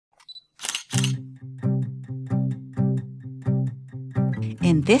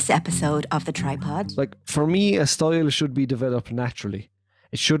In this episode of The Tripod, Like, for me, a style should be developed naturally.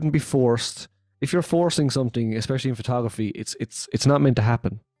 It shouldn't be forced. If you're forcing something, especially in photography, it's not meant to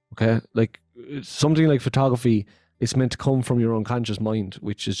happen. Okay, like something like photography, it's meant to come from your unconscious mind,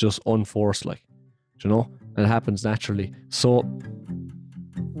 which is just unforced, like, you know, and it happens naturally. So,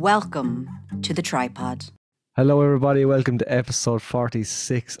 welcome to The Tripod. hello everybody, welcome to episode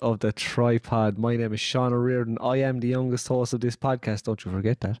 46 of The Tripod. My name is Sean O'Riordan. I am the youngest host of this podcast, don't you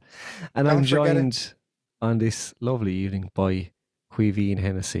forget that. And I'm joined on this lovely evening by Queeveen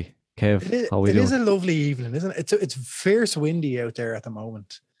Hennessy. Kev, how are we doing? It is a lovely evening, isn't it? It's fierce windy out there at the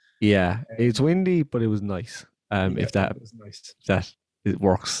moment. Yeah, it's windy, but it was nice. If that was nice. It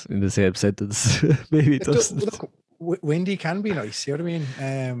works in the same sentence. Maybe it doesn't. Look, windy can be nice. You know what I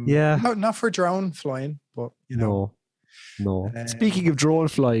mean? Yeah. Not for drone flying, but you know. No. Speaking of drone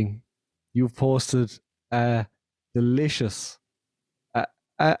flying, you've posted a delicious.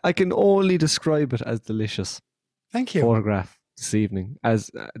 I can only describe it as delicious. Thank you. Photograph this evening, as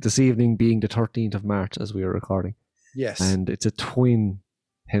this evening being the 13th of March as we are recording. Yes. And it's a twin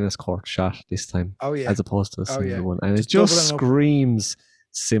tennis court shot this time. Oh yeah. As opposed to a single one. And Just it just doubling up. screams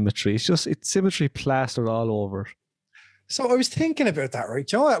symmetry. It's symmetry plastered all over. So I was thinking about that, right?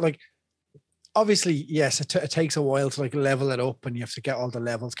 You know what? Like, obviously, yes, it takes a while to like level it up, and you have to get all the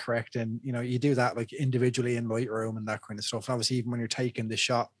levels correct. And you know, you do that like individually in Lightroom and that kind of stuff. Obviously, even when you're taking the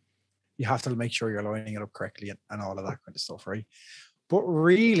shot, you have to make sure you're lining it up correctly and all of that kind of stuff, right? But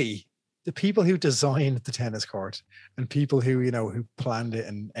really, the people who designed the tennis court and people who, you know, who planned it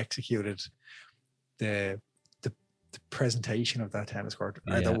and executed the presentation of that tennis court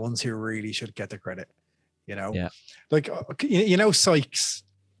are the ones who really should get the credit. You know, like you know, Sykes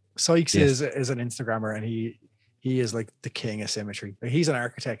is an Instagrammer, and he is like the king of symmetry. Like, he's an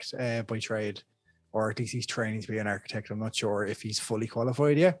architect by trade, or at least he's training to be an architect. I'm not sure if he's fully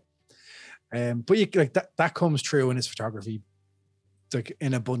qualified yet. But you, like that comes true in his photography, like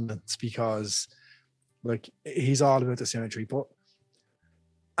in abundance, because like he's all about the symmetry.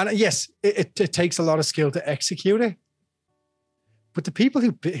 And yes, it takes a lot of skill to execute it. But the people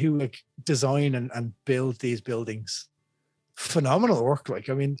who like design and build these buildings, phenomenal work. Like,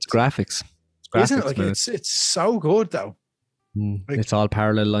 I mean, it's graphics. Isn't it? Like, it's so good though. Like, it's all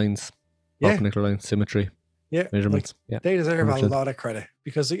parallel lines, perpendicular lines, symmetry, measurements. Like, they deserve a lot of credit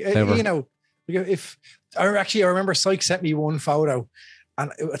because you know, if I remember Sykes sent me one photo,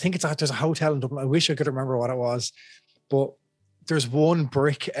 and I think there's a hotel in Dublin. I wish I could remember what it was, but there's one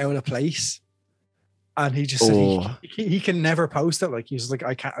brick out of place. And he just said he can never post it. Like, he's like,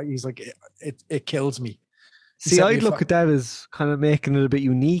 I can't. He's like, it kills me. See, I'd look at that as kind of making it a bit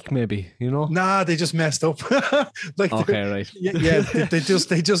unique, maybe. You know? Nah, they just messed up. Like, okay, right. Yeah, they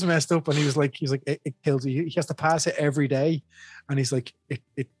just messed up. And he's like, it kills you. He has to pass it every day, and he's like,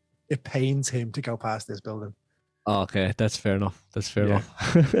 it pains him to go past this building. Okay, that's fair enough.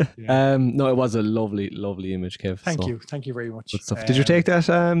 enough. No, it was a lovely image, Kev. Thank you very much. Good stuff. Did you take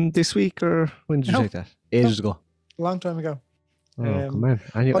that this week, or when did you take that? Ages ago. A long time ago. Oh, come on.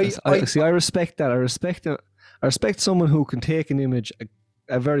 I respect that. I respect someone who can take an image,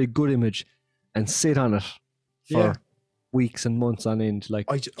 a very good image, and sit on it for weeks and months on end.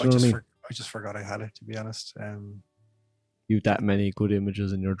 Like, I just forgot I had it, to be honest. You that many good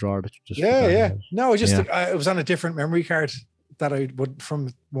images in your drawer that you just No, it was on a different memory card that I would,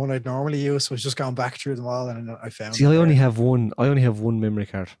 from one I'd normally use. So I was just going back through them all, and I found. See, I only have one memory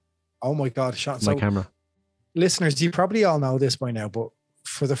card. Oh my God, Sean! My camera. Listeners, you probably all know this by now, but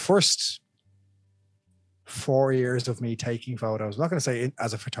for the first 4 years of me taking photos, I'm not going to say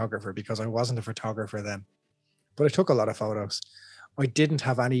as a photographer because I wasn't a photographer then, but I took a lot of photos. I didn't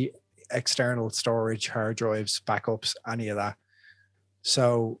have any external storage, hard drives, backups, any of that.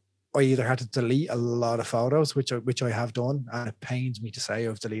 So I either had to delete a lot of photos, which I have done, and it pains me to say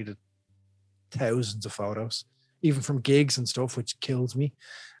I've deleted thousands of photos, even from gigs and stuff, which kills me.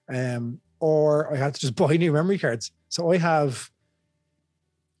 Or I had to just buy new memory cards. So I have,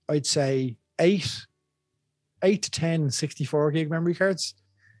 I'd say 8 to 10 64 gig memory cards,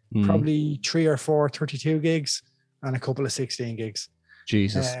 probably 3 or 4 32 gigs, and a couple of 16 gigs.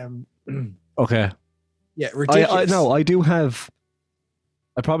 Jesus. Okay. Yeah, ridiculous.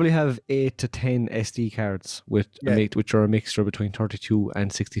 I probably have 8 to 10 SD cards which are a mixture between 32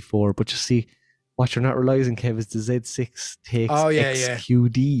 and 64. But you see, what you're not realizing, Kev, is the Z6 takes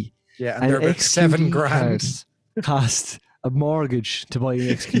XQD. Yeah, and they're about $7,000. Cost a mortgage to buy an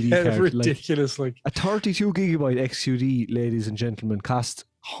XQD card. Ridiculous. Like a 32 gigabyte XQD, ladies and gentlemen, cost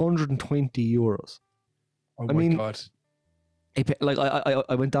 €120. Oh my God.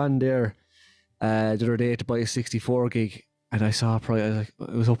 I went on there the other day to buy a 64 gig, and I saw a price. I was like,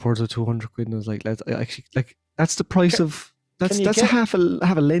 it was upwards of 200 quid, and I was like, let's actually like that's the price of that's half a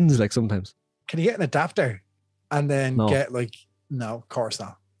lens. Like sometimes. Can you get an adapter and then get like? No, of course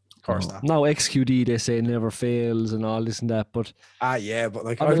not. Of course not. No, XQD they say never fails and all this and that, but yeah, but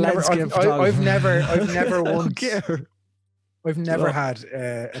like I've never once. I've never had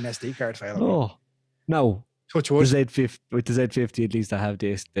an SD card fail. Oh, no. Touch wood. With the Z50, at least I have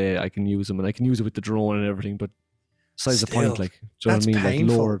this. I can use them, and I can use it with the drone and everything. But besides the point, like, do you know what I mean?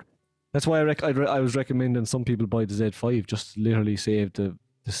 Painful. Like, Lord, that's why I was recommending some people buy the Z5 just to literally save the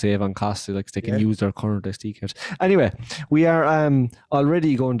save on costs. Like they can use their current SD cards. Anyway, we are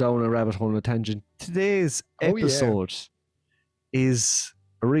already going down a rabbit hole and a tangent. Today's episode is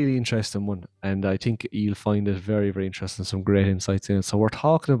a really interesting one, and I think you'll find it very, very interesting. Some great insights in it. So we're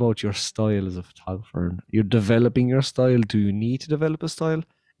talking about your style as a photographer, and you're developing your style. Do you need to develop a style?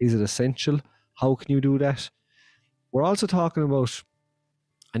 Is it essential? How can you do that? We're also talking about,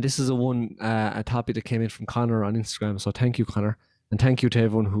 and this is a topic that came in from Connor on Instagram. So thank you, Connor, and thank you to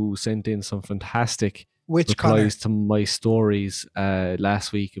everyone who sent in some fantastic replies to my stories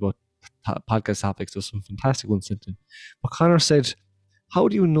last week about podcast topics. There's some fantastic ones sent in. But Connor said, how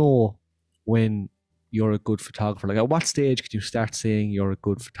do you know when you're a good photographer? Like, at what stage can you start saying you're a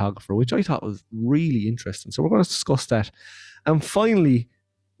good photographer? Which I thought was really interesting. So we're going to discuss that. And finally,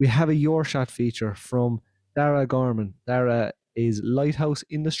 we have a Your Shot feature from Dara Gorman. Dara is Lighthouse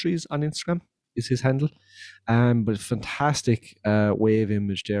Industries on Instagram, is his handle. But fantastic wave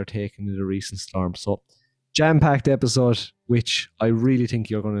image they're taking in the recent storm. So jam-packed episode, which I really think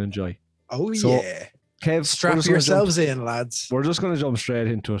you're going to enjoy. Oh, yeah. Kev, strap yourselves in, lads. We're just going to jump straight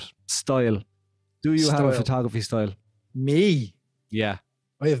into it. Style. Do you have a photography style? Me? Yeah.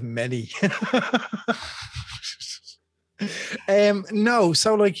 I have many. No,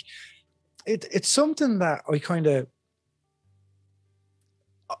 so like it's something that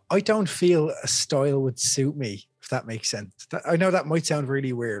I don't feel a style would suit me, if that makes sense. I know that might sound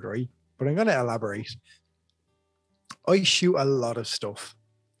really weird, right? But I'm going to elaborate. I shoot a lot of stuff.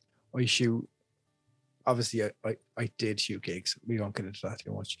 Obviously, I did shoot gigs. We won't get into that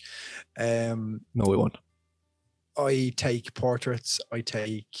too much. No, we won't. I take portraits. I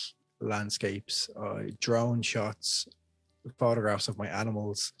take landscapes. Drone shots, photographs of my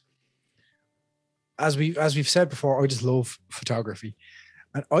animals. As we've said before, I just love photography,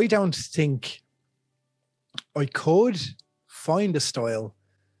 and I don't think I could find a style.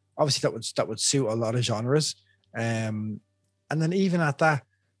 Obviously, that would suit a lot of genres. And then even at that,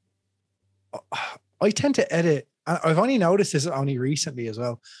 I tend to edit, and I've only noticed this only recently as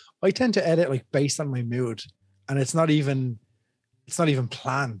well. I tend to edit like based on my mood, and it's not even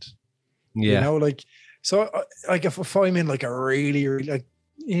planned. Yeah. You know, like, so like if I'm in like a really, really like,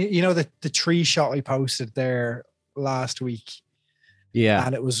 you know, the tree shot I posted there last week. Yeah.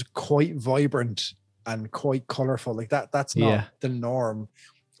 And it was quite vibrant and quite colorful. Like that's not the norm.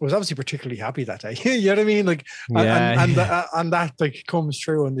 I was obviously particularly happy that day. You know what I mean? Like, and that like comes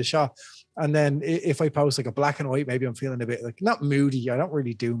true in the shot. And then if I post like a black and white, maybe I'm feeling a bit like not moody. I don't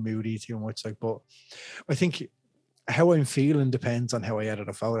really do moody too much. Like, but I think how I'm feeling depends on how I edit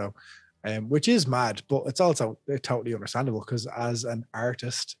a photo, which is mad, but it's also totally understandable because as an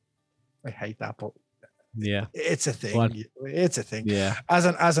artist, I hate that, but yeah, it's a thing. What? It's a thing. Yeah. As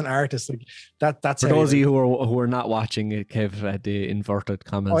an artist, like that's for those of you who are not watching it, Kev had the inverted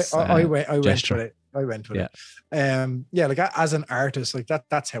comments. I went with it. Yeah, like as an artist, like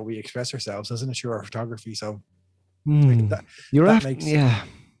that's how we express ourselves, isn't it? Through our photography. So like you're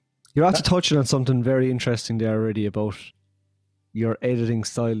after touching on something very interesting there already about your editing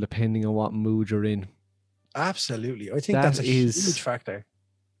style depending on what mood you're in. Absolutely. I think that's a huge factor.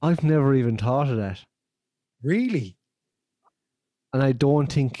 I've never even thought of that. Really? And I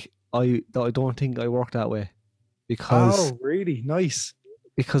don't think I work that way, because really nice.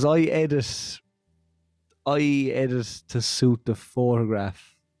 Because I edit to suit the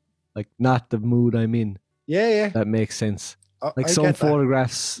photograph, like not the mood I'm in. Yeah. That makes sense. Like I some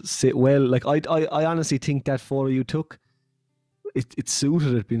photographs sit well. Like I honestly think that photo you took, it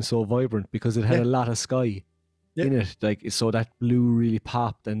suited it being so vibrant because it had a lot of sky in it. Like, so that blue really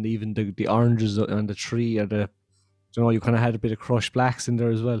popped, and even the oranges on the tree, or the, you know, you kind of had a bit of crushed blacks in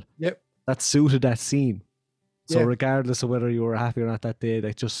there as well. Yep. That suited that scene. So regardless of whether you were happy or not that day,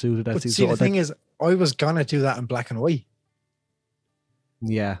 that just suited that scene. See, the thing is, I was gonna do that in black and white.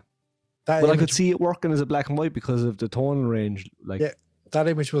 Yeah. Well, I could see it working as a black and white because of the tonal range. Like, that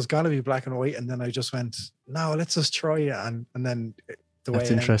image was gonna be black and white, and then I just went, no, let's just try it, and then the way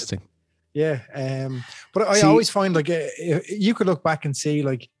that's interesting. Yeah, but I always find like you could look back and see,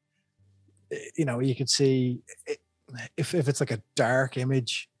 like, you know, you could see if it's like a dark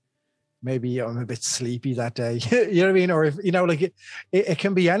image, maybe I'm a bit sleepy that day. You know what I mean? Or if like it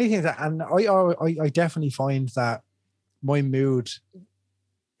can be anything that, and I definitely find that my mood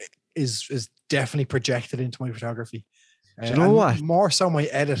is definitely projected into my photography. Do you know what? More so my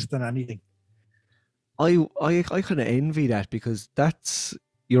edit than anything. I kind of envy that, because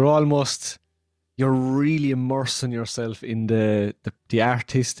you're really immersing yourself in the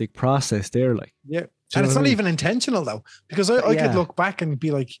artistic process there, like. Yeah. And it's not even intentional though, because I could look back and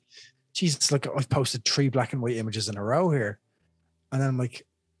be like, Jesus, like I've posted 3 black and white images in a row here. And then I'm like,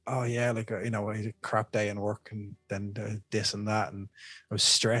 oh yeah, like, I had a crap day in work, and then this and that. And I was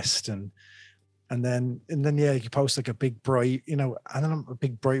stressed. And then yeah, you post like a big bright, and then a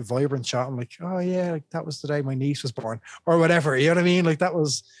big bright vibrant shot. I'm like, oh yeah, like that was the day my niece was born or whatever. You know what I mean? Like that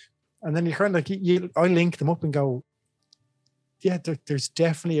was, and then you kind of like, I link them up and go, yeah, there's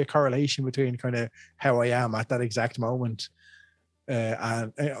definitely a correlation between kind of how I am at that exact moment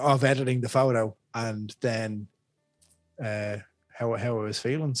and of editing the photo, and then how I was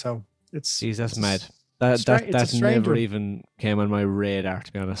feeling. So that's mad. That never even came on my radar,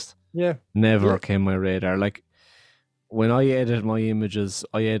 to be honest. Yeah. Never came on my radar. Like when I edit my images,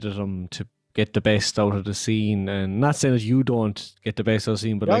 I edit them to get the best out of the scene, and not saying that you don't get the best out of the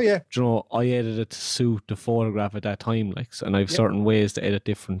scene, but I edit it to suit the photograph at that time, like, and I have certain ways to edit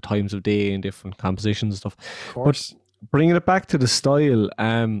different times of day and different compositions and stuff. Of course. But bringing it back to the style,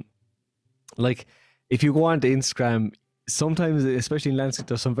 like if you go on to Instagram, sometimes, especially in landscape,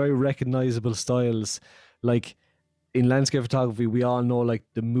 there's some very recognizable styles. Like in landscape photography, we all know like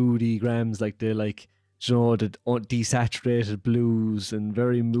the moody grams, like the the desaturated blues and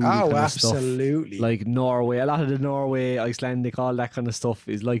very moody kind of stuff. Absolutely. Like Norway, a lot of the Norway, Icelandic, all that kind of stuff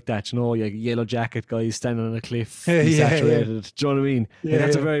is like that. Like yellow jacket guys standing on a cliff, desaturated. Do you know what I mean? Yeah,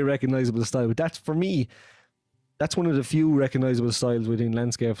 that's a very recognizable style. But that's, for me, that's one of the few recognizable styles within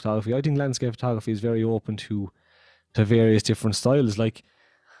landscape photography. I think landscape photography is very open to various different styles. Like,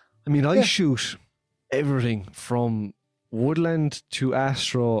 I mean, I shoot everything from woodland to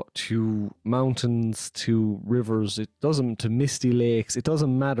astro to mountains to rivers, to misty lakes. It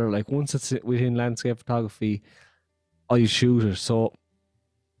doesn't matter. Like, once it's within landscape photography, I shoot it. So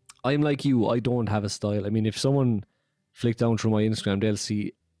I'm like you, I don't have a style. I mean, if someone flick down through my Instagram, they'll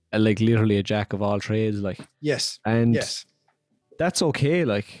see literally a jack of all trades, like. Yes. And that's okay.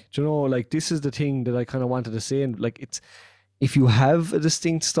 Like, do you know, like, this is the thing that I kind of wanted to say. And like, it's, if you have a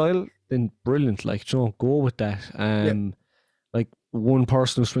distinct style, then brilliant. Like, do you know, go with that. Like, one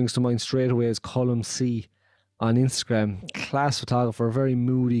person who springs to mind straight away is Column C on Instagram. Class photographer, very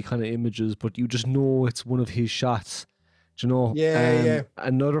moody kind of images, but you just know it's one of his shots. Do you know? Yeah.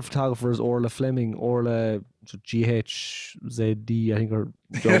 Another photographer is Orla Fleming. Orla, GHZD, I think, or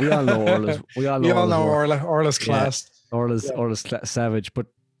we all know Orla's. We all know Orla's class. Orla's savage, but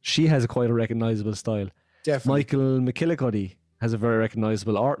she has quite a recognizable style. Definitely. Michael McKillicuddy has a very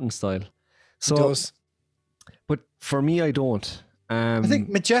recognizable art and style. So, he does. But for me, I don't. I think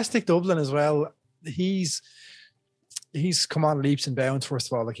Majestic Dublin as well. He's come on leaps and bounds.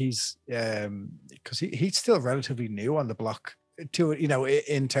 First of all, like he's because he's still relatively new on the block to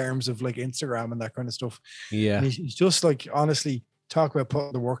in terms of like Instagram and that kind of stuff. Yeah, and he's just like, honestly, talk about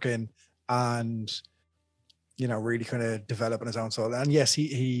putting the work in and really kind of developing his own style. And yes,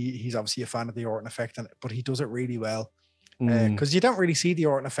 he's obviously a fan of the Orton effect, but he does it really well because you don't really see the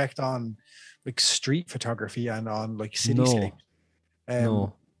Orton effect on like street photography and on like cityscape.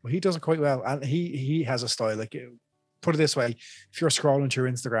 No. But he does it quite well, and he has a style. Like, put it this way, if you're scrolling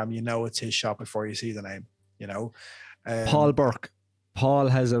through Instagram, it's his shot before you see the name. Paul Burke. Paul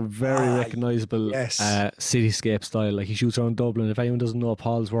has a very recognizable cityscape style. Like, he shoots around Dublin. If anyone doesn't know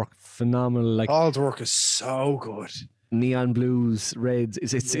Paul's work, phenomenal. Like, Paul's work is so good. Neon blues, reds.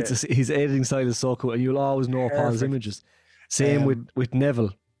 His editing style is so cool, and you'll always know Paul's images. Same with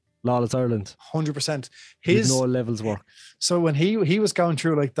Neville, Lawless Ireland. 100%. His no levels work. So when he was going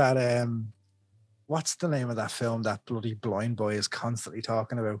through like that, what's the name of that film that bloody blind boy is constantly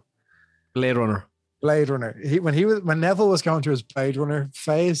talking about? Blade Runner. When Neville was going through his Blade Runner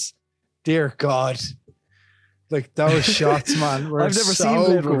phase, dear God, like those shots, man, were I've never seen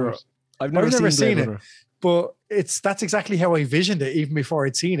Blade Runner. I've never seen it, but that's exactly how I visioned it even before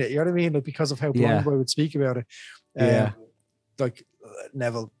I'd seen it. You know what I mean? Like, because of how blind boy would speak about it. Like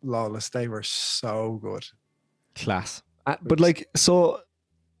Neville, Lawless, they were so good. Class. But like, so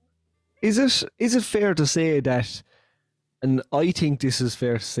is it fair to say that, and I think this is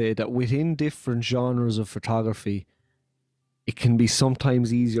fair to say, that within different genres of photography, it can be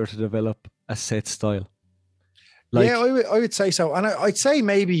sometimes easier to develop a set style? Like, yeah, I would say so. And I'd say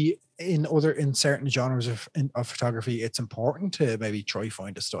maybe in certain genres of photography, it's important to maybe try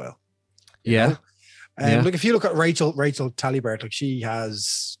find a style. Yeah. Like if you look at Rachel Tallybert, like she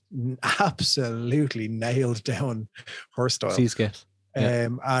has absolutely nailed down her style. Seascapes.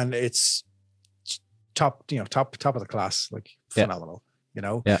 And it's top of the class, like phenomenal,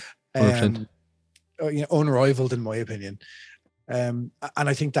 Yeah. 100%. Unrivaled in my opinion. And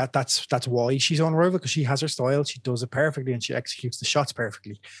I think that's why she's unrivaled, because she has her style, she does it perfectly, and she executes the shots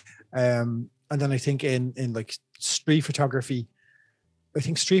perfectly. And then I think in like street photography,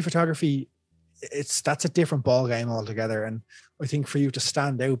 that's a different ball game altogether. And I think for you to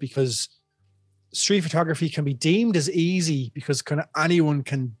stand out, because street photography can be deemed as easy because kind of anyone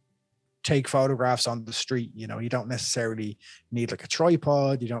can take photographs on the street. You don't necessarily need like a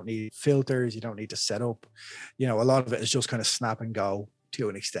tripod, you don't need filters, you don't need to set up. A lot of it is just kind of snap and go to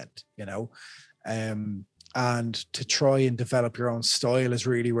an extent. And to try and develop your own style is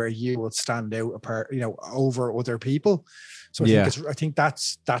really where you will stand out apart, over other people. So I think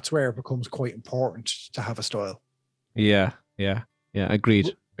that's where it becomes quite important to have a style. Yeah.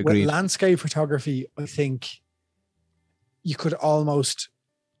 Agreed. With landscape photography, I think you could almost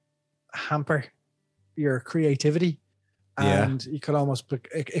hamper your creativity, and you could almost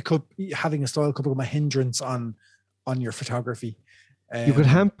having a style could become a hindrance on your photography.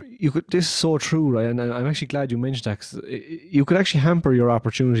 This is so true, right? And I'm actually glad you mentioned that, 'cause you could actually hamper your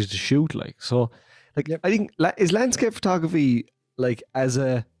opportunities to shoot. I think is landscape photography, like, as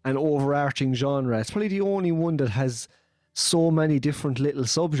an overarching genre, it's probably the only one that has so many different little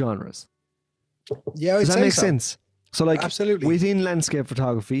subgenres. Yeah, does that make sense? So like, absolutely, within landscape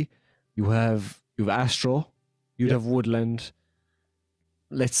photography, you have astro, you'd have woodland.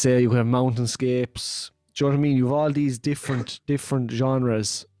 Let's say you could have mountainscapes. Do you know what I mean? You have all these different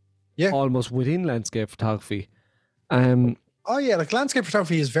genres, almost within landscape photography. Like landscape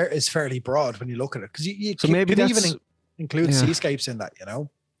photography is fairly broad when you look at it, because you can even include seascapes in that.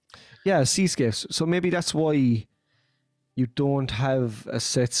 Yeah, seascapes. So maybe that's why you don't have a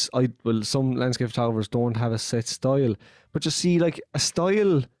set. Some landscape photographers don't have a set style, but you see, like, a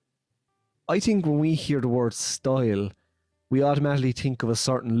style. I think when we hear the word style, we automatically think of a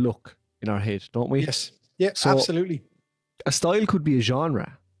certain look in our head, don't we? Yes. Yeah, so absolutely. A style could be a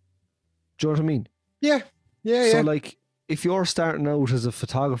genre. Do you know what I mean? Yeah. So like, if you're starting out as a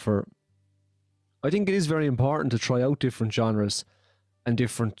photographer, I think it is very important to try out different genres and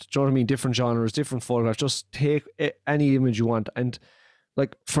different genres, different photographs. Just take any image you want. And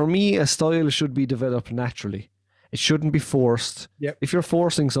like, for me, a style should be developed naturally. It shouldn't be forced. Yep. If you're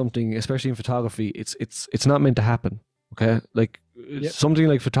forcing something, especially in photography, it's not meant to happen. Okay? Like, something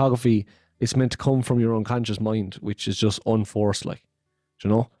like photography, it's meant to come from your unconscious mind, which is just unforced, like,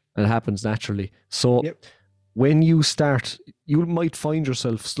 and it happens naturally. So when you start, you might find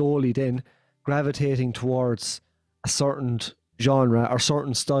yourself slowly then gravitating towards a certain genre or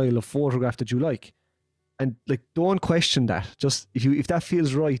certain style of photograph that you like. And like, don't question that. Just if that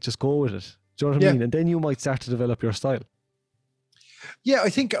feels right, just go with it. Do you know what I mean? And then you might start to develop your style. Yeah, I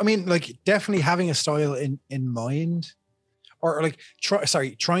mean, like, definitely having a style in mind, or like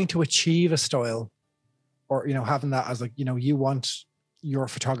trying to achieve a style, or having that as like, you want your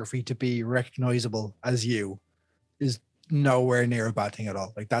photography to be recognizable as you, is nowhere near a bad thing at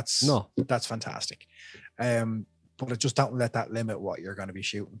all. Like, that's fantastic. But just don't let that limit what you're going to be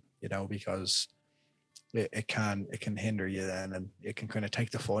shooting, because it can hinder you then, and it can kind of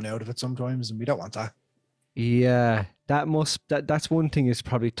take the fun out of it sometimes, and we don't want that. Yeah, that's one thing is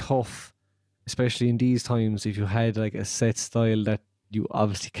probably tough, especially in these times, if you had like a set style that you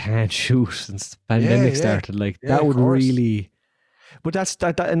obviously can't shoot since the pandemic started. Like, that would really, but that's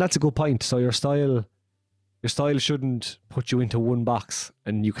and that's a good point. So your style shouldn't put you into one box,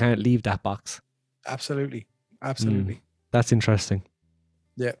 and you can't leave that box. Absolutely. That's interesting.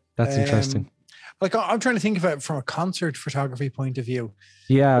 Yeah, that's interesting. Like, I'm trying to think of it from a concert photography point of view.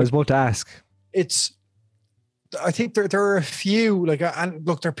 Yeah, I was about to ask. I think there are a few, like, and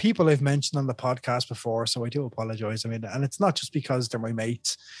look, there are people I've mentioned on the podcast before, so I do apologize. I mean, and it's not just because they're my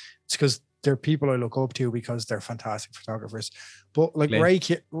mates, it's because they're people I look up to because they're fantastic photographers. But like,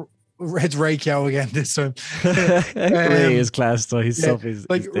 it's Ray Kyo again this time. Ray is class though. His stuff is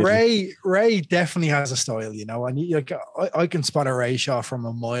like, is Ray definitely has a style, and like, I can spot a Ray shot from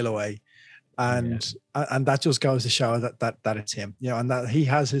a mile away, and that just goes to show that it's him, and that he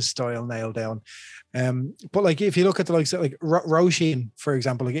has his style nailed down. But like, if you look at the likes of like Roisin, for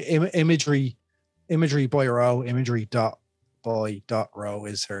example, like imagery by Row, imagery.by.row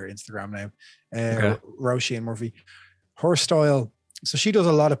is her Instagram name. Roisin Murphy, her style. So she does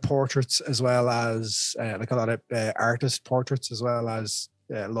a lot of portraits as well as like a lot of artist portraits, as well as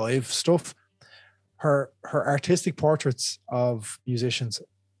live stuff. Her artistic portraits of musicians,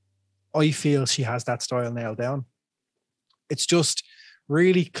 I feel she has that style nailed down. It's just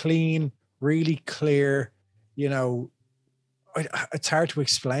really clean, really clear. You know, it's hard to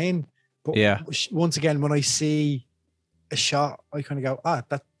explain, but once again, when I see a shot, I kind of go,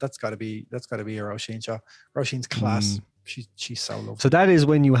 that's got to be a Roisin shot. Roisin's class. She's so lovely. So that is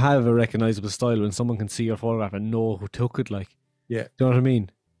when you have a recognizable style, when someone can see your photograph and know who took it. Like, yeah, do you know what I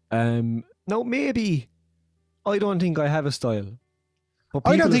mean? No, maybe I don't think I have a style. But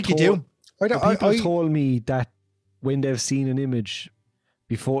I don't think you do. People told me that when they've seen an image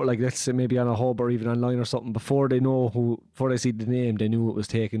before, like let's say maybe on a hub or even online or something, before they see the name, they knew it was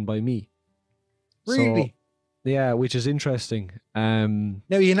taken by me. Really? So, yeah, which is interesting. Now,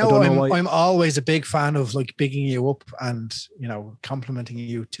 I'm always a big fan of like bigging you up and, you know, complimenting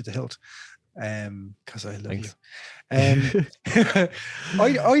you to the hilt. Because I love you.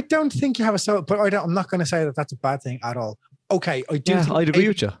 I don't think you have a style, but I'm not going to say that that's a bad thing at all. Okay, I do. I'd agree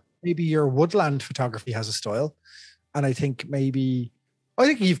with you. Maybe your woodland photography has a style, and I think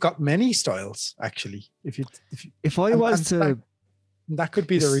you've got many styles actually. That could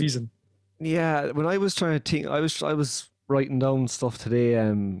be the reason. Yeah, when I was trying to think, I was writing down stuff today,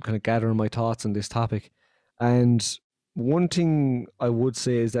 kind of gathering my thoughts on this topic, and one thing I would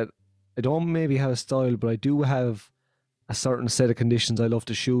say is that I don't maybe have a style, but I do have a certain set of conditions I love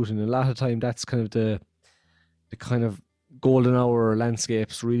to shoot, and a lot of time that's kind of the kind of golden hour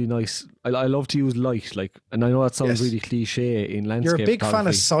landscapes, really nice. I love to use light, like, and I know that sounds really cliche in landscape. You're a big fan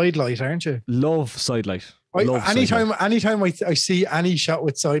of side light, aren't you? Love side light. Anytime I see any shot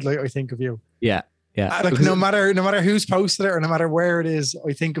with side light, I think of you. Yeah. Like no matter who's posted it or no matter where it is,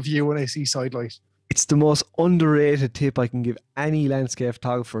 I think of you when I see side light. It's the most underrated tip I can give any landscape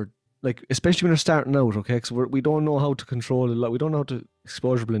photographer, like especially when they're starting out. Okay, because we don't know how to control the light. We don't know how to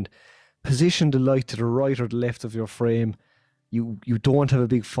exposure blend. Position the light to the right or the left of your frame. You don't have a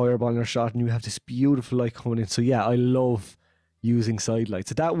big fireball in your shot, and you have this beautiful light coming in. So yeah, I love using side lights.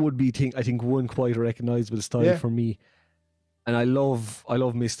 So that would be I think one quite a recognizable style for me. And I love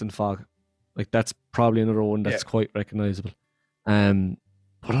mist and fog. Like that's probably another one that's quite recognizable.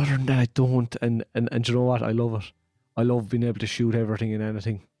 But other than that, I don't. And you know what? I love it. I love being able to shoot everything and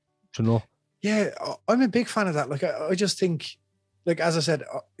anything. Do you know? Yeah, I'm a big fan of that. Like I just think, like as I said,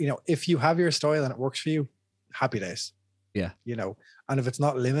 you know, if you have your style and it works for you, happy days. Yeah. You know, and if it's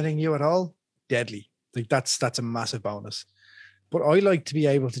not limiting you at all, deadly. Like that's a massive bonus. But I like to be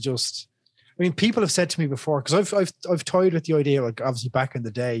able to just, I mean, people have said to me before, because I've toyed with the idea, like obviously back in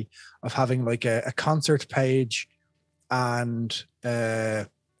the day, of having like a concert page and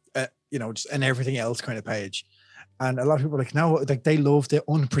you know, just an everything else kind of page. And a lot of people are like, no, like they love the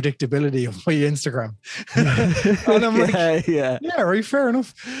unpredictability of my Instagram. And I'm like, yeah, right, fair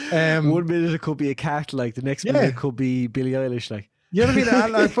enough. 1 minute it could be a cat, like the next minute it could be Billie Eilish, like. You know what I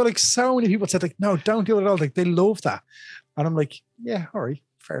mean? But like so many people said, like, no, don't do it at all. Like they love that. And I'm like, yeah, all right,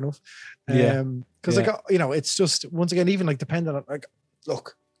 fair enough. Because like, you know, it's just, once again, even like depending on, like,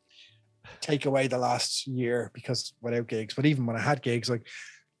 look, take away the last year because without gigs, but even when I had gigs, like,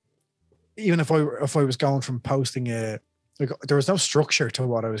 even if I was going from posting like there was no structure to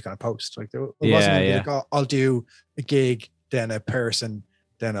what I was going to post. Like there wasn't like, oh, I'll do a gig, then a person,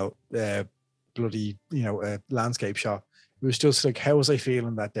 then a bloody, you know, a landscape shot. It was just like, how was I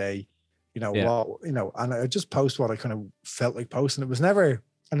feeling that day? You know, what, you know, and I just post what I kind of felt like posting. It was never,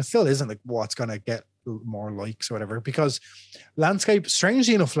 and it still isn't like what's going to get more likes or whatever, because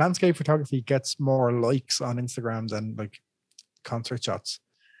strangely enough, landscape photography gets more likes on Instagram than like concert shots.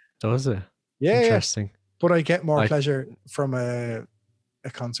 Does it? Yeah. Interesting. But I get more pleasure from a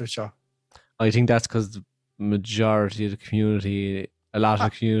concert shot. I think that's because the majority of the community, a lot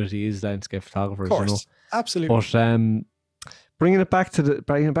of the community is landscape photographers. Of course, you know? Absolutely. But bringing it back to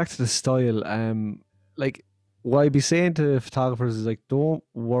the style, like what I'd be saying to photographers is like, don't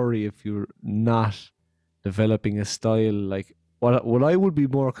worry if you're not developing a style. Like what I would be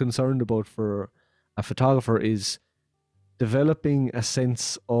more concerned about for a photographer is developing a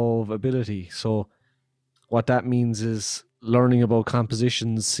sense of ability. So what that means is learning about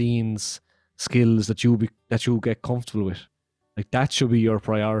compositions, scenes, skills that you get comfortable with. Like that should be your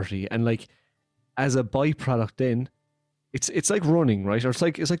priority. And like as a byproduct, then it's like running, right? Or it's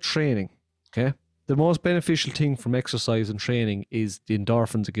like training. Okay. The most beneficial thing from exercise and training is the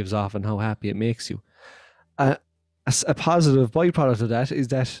endorphins it gives off and how happy it makes you. A positive byproduct of that is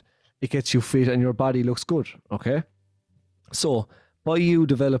that it gets you fit and your body looks good. Okay. So by you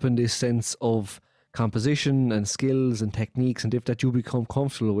developing this sense of composition and skills and techniques and that you become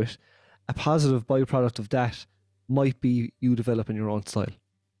comfortable with, a positive byproduct of that might be you developing your own style.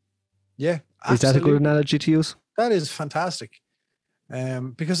 Yeah, Is that a good absolutely. analogy to use? That is fantastic.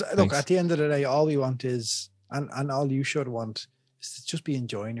 Because look, Thanks. at the end of the day, all we want is, and all you should want is to just be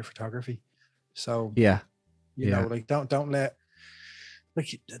enjoying your photography. So Yeah. you know, like don't let,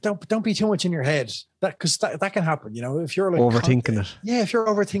 like don't be too much in your head, that because that can happen. You know, if you're like Overthinking it. yeah, if you're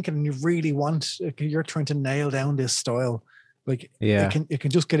overthinking and you really want, you're trying to nail down this style, like Yeah. it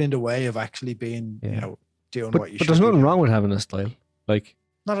can just get in the way of actually being, Yeah. you know, doing But what you but should there's be nothing doing. wrong with having a style. Like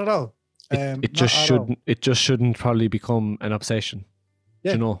Not at all. it Not just at all. shouldn't. It just shouldn't probably become an obsession.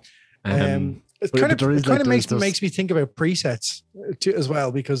 Yeah. You know. It but kind of there is, like, makes me think about presets too, as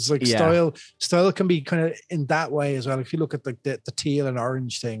well, because like Yeah. style can be kind of in that way as well. If you look at the teal and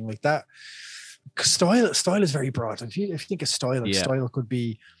orange thing like that, 'cause style is very broad. If you think of style, like Yeah. style could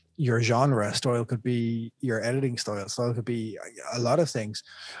be your genre, style could be your editing style could be a lot of things.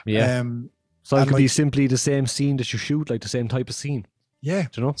 Yeah. So it and could be like- simply the same scene that you shoot, like the same type of scene. Yeah.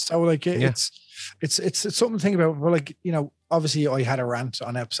 Do you know? So like Yeah. it's something to think about. But like, you know, obviously I had a rant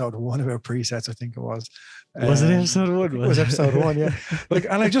on episode 1 about presets, I think it was. Was it episode 1? I think it was episode 1, yeah. Like,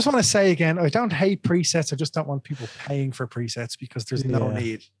 and I just want to say again, I don't hate presets. I just don't want people paying for presets because there's no Yeah.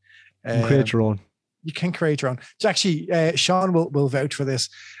 need. Create your own. You can create your own. It's actually, Sean will vouch for this.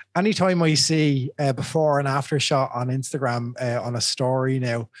 Anytime I see a before and after shot on Instagram on a story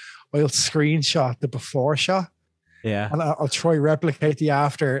now, I'll screenshot the before shot. Yeah. And I'll try replicate the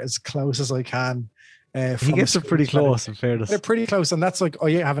after as close as I can. He gets it pretty close, in fairness. They're pretty close, and that's like, oh,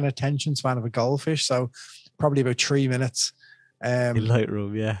 you have an attention span of a goldfish, so probably about 3 minutes. In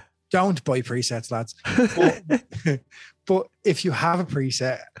Lightroom, yeah. Don't buy presets, lads. But if you have a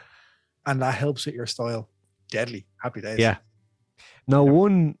preset and that helps with your style, deadly. Happy days. Yeah. Now,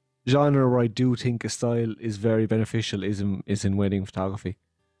 one genre where I do think a style is very beneficial is in wedding photography,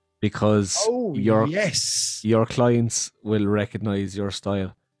 because Oh, yes. your clients will recognize your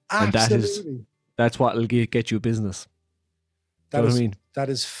style, and Absolutely. that's what will get you business. That You know is, what I mean? that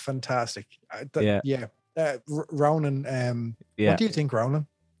is fantastic. Yeah. Yeah. Ronan, Yeah. what do you think, Ronan?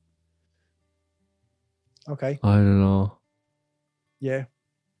 Okay. I don't know. Yeah.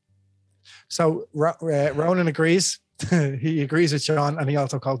 So Ronan agrees. He agrees with Sean, and he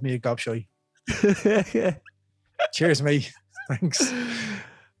also called me a gobshite. Cheers, me. Thanks.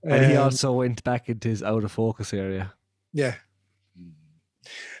 And he also went back into his out of focus area. Yeah.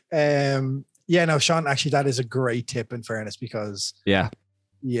 Yeah, no, Sean, actually, that is a great tip, in fairness, because Yeah.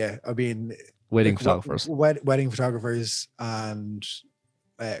 I mean, Wedding like, photographers. wedding photographers and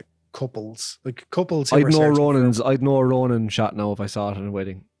couples, like couples. who I'd are know searching for- I'd know a Ronan shot now if I saw it in a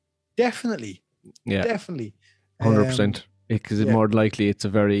wedding. Definitely. Yeah. Definitely. 100%. Because yeah. more likely it's a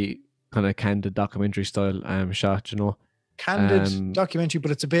very kind of candid documentary style shot, you know. Candid documentary,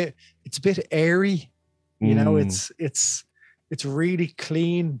 but it's a bit airy. You know, Mm. it's really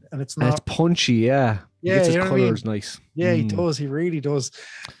clean, and it's And not. it's punchy, yeah. Yeah, He gets his you know what I mean? colours nice. Yeah, he Mm. does. He really does.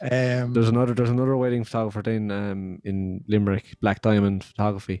 There's another wedding photographer in Limerick, Black Diamond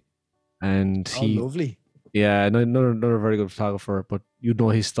Photography, and he lovely. yeah, another very good photographer, but you know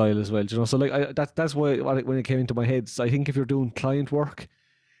his style as well, you know. So like that's why when it came into my head, so I think if you're doing client work,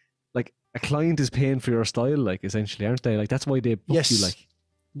 like a client is paying for your style, like essentially, aren't they? Like that's why they book you, like.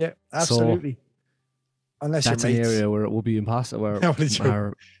 Yeah, absolutely. Unless That's you're an mates. area where it would be impossible. Where, No, it's true.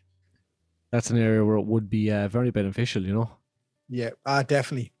 where that's an area where it would be very beneficial, you know. Yeah,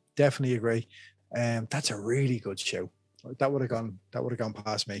 definitely agree. That's a really good show. That would have gone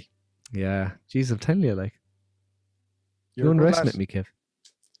past me. Yeah, jeez, I'm telling you, like You're you a good underestimate lad. me, Kev.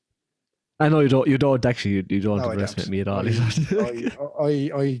 I know you don't. You don't actually. You don't No, I underestimate don't. me at all.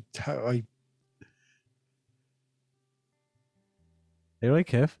 I You right,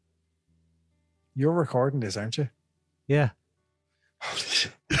 Kev? you're recording this, aren't you? Yeah. Holy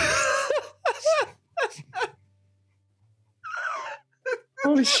shit.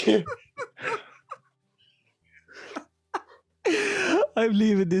 Holy shit. I'm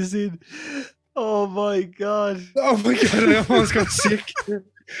leaving this in. Oh my god. Oh my god, I almost got sick.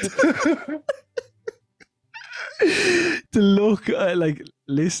 The look, like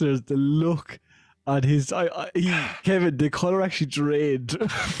listeners, the look on his, Kevin, the color actually drained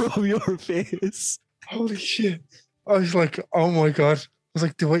from your face. Holy shit. I was like, oh my god. I was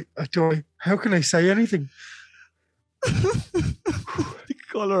like, do I, how can I say anything? The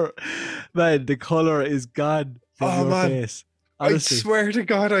color, man, the color is gone from Oh, your man. face. Honestly. I swear to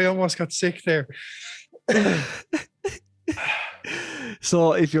God, I almost got sick there.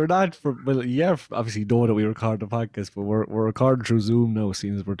 So if you're not from, well, yeah, obviously know that we record the podcast, but we're recording through Zoom now,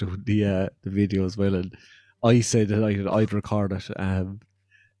 seeing as we're doing the video as well. And I said that I'd record it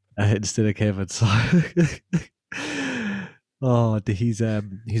instead of Kevin. So He's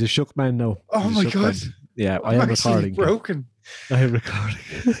a shook man now. Oh He's a my shook God. man. Yeah, I I'm am actually recording. broken. I am recording.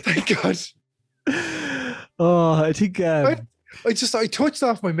 Thank God. I think I touched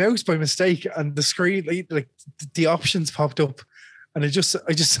off my mouse by mistake, and the screen, like the options popped up, and I just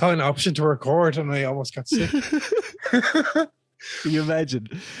saw an option to record, and I almost got sick. can you imagine?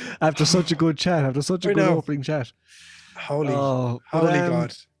 After such a good chat, after such a I good know. opening chat. Holy But,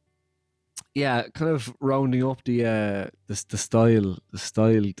 God. yeah, kind of rounding up the style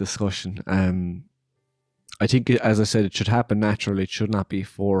discussion. I think, as I said, it should happen naturally. It should not be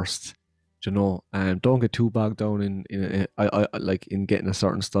forced. Don't get too bogged down in I like in getting a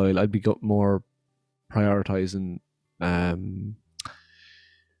certain style. I'd be more prioritizing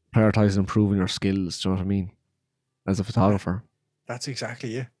improving your skills. Do you know what I mean? As a photographer. That's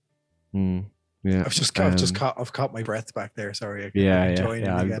exactly it. Yeah. I've caught my breath back there. Sorry.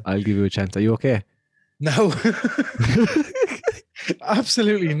 I'll give you a chance. Are you okay? No.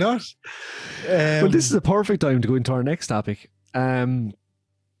 Absolutely not. Well, this is a perfect time to go into our next topic.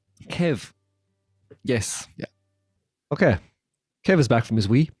 Kev. Yes. Yeah. Okay. Kev is back from his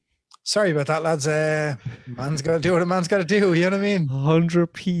wee. Sorry about that, lads. Man's got to do what a man's got to do. You know what I mean?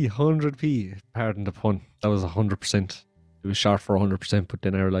 100p. Pardon the pun. That was 100%. It was short for 100%, but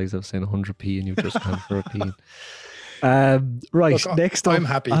then I realised I was saying 100p and you just counted for a p. Right. Look, next up I'm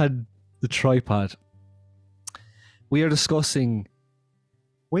happy. on the tripod. We are discussing,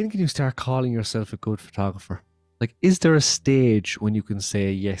 when can you start calling yourself a good photographer? Like, is there a stage when you can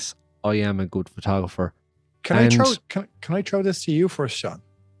say, yes, I am a good photographer? Can I throw this to you first, Sean?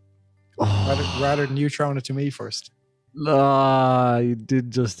 Rather than you throwing it to me first. You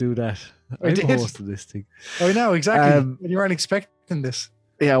did just do that. I did. Hosted this thing. I know, exactly. You weren't expecting this.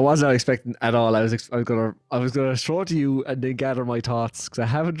 Yeah, I was not expecting at all. I was gonna throw it to you and then gather my thoughts, because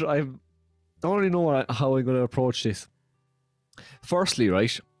I don't really know how I'm gonna approach this. Firstly,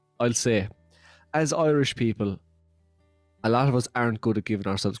 right, I'll say, as Irish people, a lot of us aren't good at giving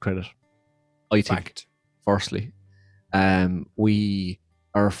ourselves credit. I think. Fact. Firstly, we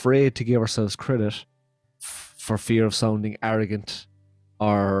are afraid to give ourselves credit for fear of sounding arrogant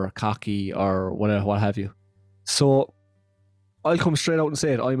or cocky or whatever, what have you. So I'll come straight out and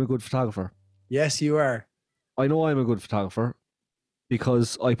say it. I'm a good photographer. Yes, you are. I know I'm a good photographer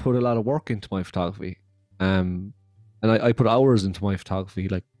because I put a lot of work into my photography. And I put hours into my photography,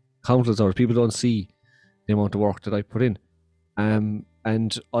 like countless hours. People don't see the amount of work that I put in. And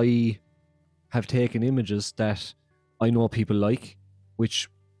I have taken images that I know people like, which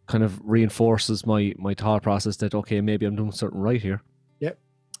kind of reinforces my thought process that, okay, maybe I'm doing something right here. Yep.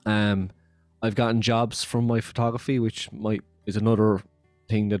 I've gotten jobs from my photography, which is another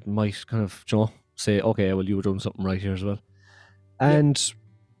thing that might kind of, say, okay, well, you were doing something right here as well. And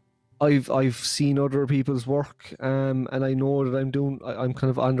I've seen other people's work, and I know that I'm kind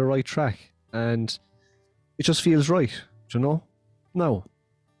of on the right track, and it just feels right, Now,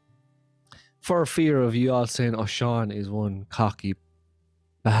 for fear of you all saying, oh, Sean is one cocky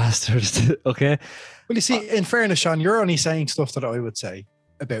bastard, okay? Well, you see, in fairness, Sean, you're only saying stuff that I would say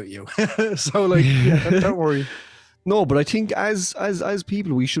about you. So, like, don't worry. No, but I think as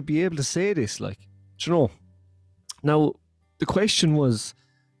people, we should be able to say this, like, Now, the question was,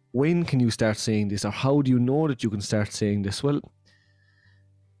 when can you start saying this, or how do you know that you can start saying this? Well,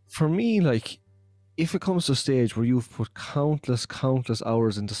 for me, like, if it comes to a stage where you've put countless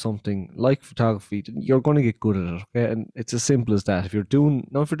hours into something like photography, you're going to get good at it, okay? And it's as simple as that. If you're doing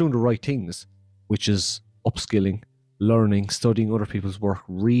the right things, which is upskilling, learning, studying other people's work,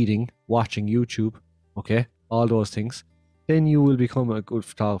 reading, watching YouTube, okay, all those things, then you will become a good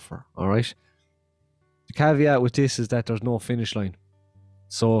photographer, all right? The caveat with this is that there's no finish line.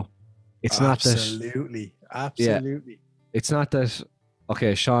 So it's not that... Absolutely. Yeah, it's not that,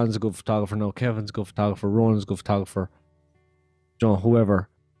 okay, Sean's a good photographer now, Kevin's a good photographer, Ronan's a good photographer, whoever.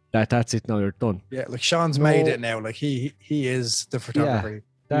 That's it now, you're done. Yeah, like Sean's made it now. Like he is the photographer.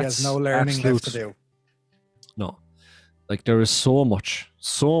 Yeah, he has no learning left to do. No. Like, there is so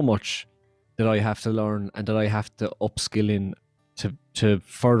much that I have to learn and that I have to upskill in to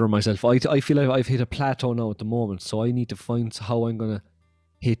further myself. I feel like I've hit a plateau now at the moment, so I need to find how I'm going to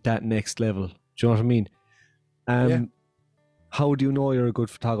hit that next level. Do you know what I mean? How do you know you're a good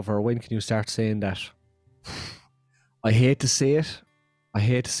photographer? When can you start saying that? I hate to say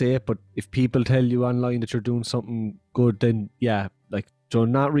it, but if people tell you online that you're doing something good, then yeah, like,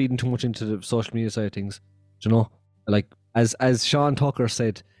 not reading too much into the social media side of things. Like, as Sean Tucker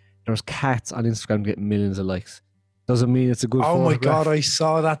said, there's cats on Instagram getting millions of likes. Doesn't mean it's a good photograph. Oh my God, I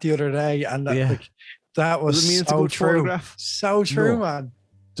saw that the other day, and that was doesn't mean it's so a good true. photograph. So true, man.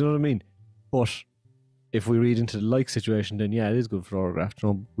 Do you know what I mean? But if we read into the like situation, then yeah, it is good photographed,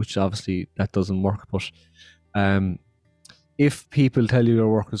 which obviously that doesn't work. But if people tell you your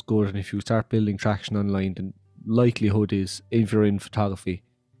work is good and if you start building traction online, then likelihood is if you're in photography,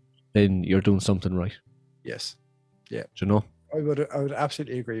 then you're doing something right. Yes. Yeah. Do you know? I would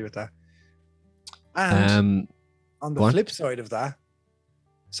absolutely agree with that. And on the flip side of that,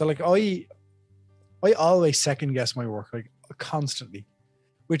 so like I always second guess my work, like constantly,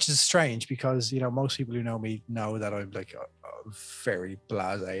 which is strange because, most people who know me know that I'm like very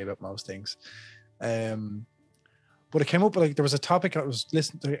blasé about most things. But it came up like there was a topic I was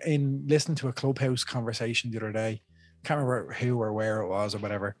listening to a Clubhouse conversation the other day. Can't remember who or where it was or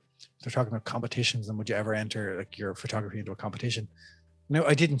whatever. They're talking about competitions and would you ever enter like your photography into a competition? No,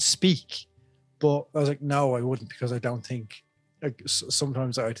 I didn't speak, but I was like, no, I wouldn't, because I don't think, like,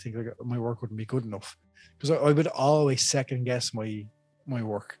 sometimes I'd think like my work wouldn't be good enough, because I would always second guess my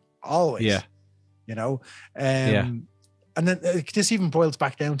work, always. Yeah. And then this even boils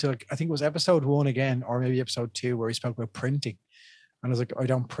back down to, like, I think it was episode 1 again, or maybe episode 2, where he spoke about printing, and I was like, I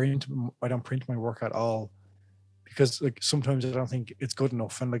don't print my work at all, because like sometimes I don't think it's good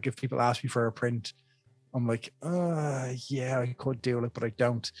enough, and like if people ask me for a print, I'm like, yeah, I could do it, but I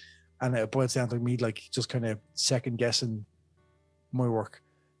don't. And it boils down to me like just kind of second guessing my work,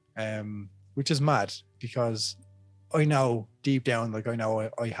 which is mad, because I know deep down, like I know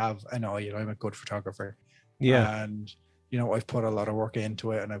I have an eye and I'm a good photographer. Yeah. And I've put a lot of work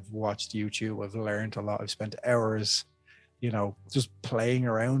into it, and I've watched YouTube, I've learned a lot, I've spent hours, just playing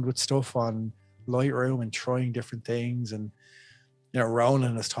around with stuff on Lightroom and trying different things. And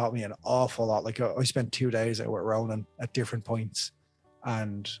Ronan has taught me an awful lot. Like I spent 2 days out with Ronan at different points,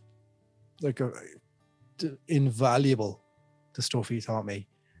 and like invaluable the stuff he taught me.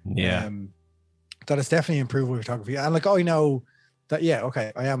 Yeah. That it's definitely improved my photography. And like I know that, yeah,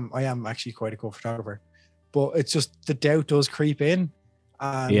 okay, I am actually quite a good photographer, but it's just the doubt does creep in.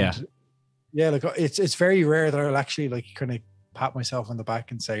 And yeah, like it's very rare that I'll actually like kind of pat myself on the back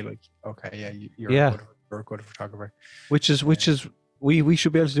and say like, okay, yeah, you're a good photographer. Which is we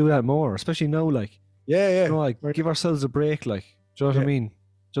should be able to do that more, especially now. Like, like give ourselves a break. Like, do you know what I mean?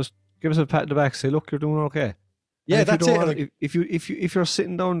 Just give us a pat on the back. Say, look, you're doing okay. Yeah, that's it. Like, if you're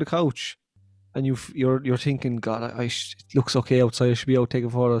sitting down on the couch and you're thinking, God, it looks okay outside, I should be out taking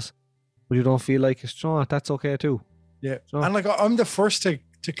photos, but you don't feel like it, that's okay too. Yeah, and like I'm the first to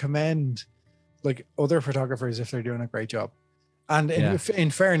commend like other photographers if they're doing a great job. And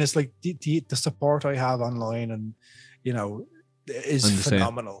in fairness, like the support I have online and is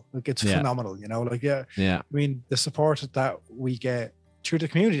phenomenal. Like it's phenomenal. I mean, the support that we get through the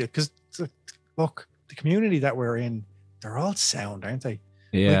community, because look, the community that we're in, they're all sound, aren't they?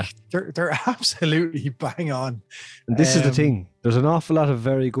 Yeah, like, they're absolutely bang on. And this is the thing. There's an awful lot of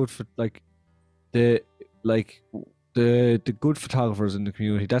very good the good photographers in the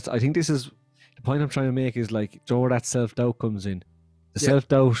community. I think this is the point I'm trying to make, is like, where that self-doubt comes in. The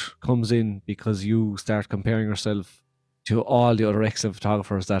self-doubt comes in because you start comparing yourself to all the other excellent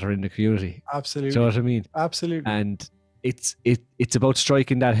photographers that are in the community. Absolutely. Do you know what I mean? Absolutely. And it's about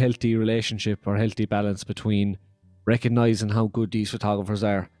striking that healthy relationship or healthy balance between recognizing how good these photographers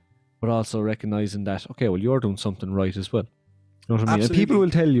are, but also recognizing that, okay, well, you're doing something right as well. You know what I mean? Absolutely. And people will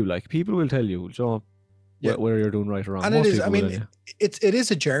tell you, where you're doing right or wrong. And it is, I mean, it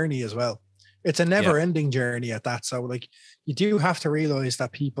is a journey as well. It's a never-ending journey at that. So, like, you do have to realize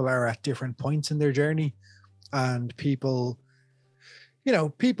that people are at different points in their journey, and people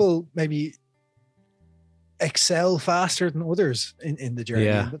maybe excel faster than others in the journey.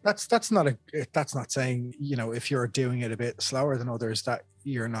 Yeah. But that's not saying, if you're doing it a bit slower than others, that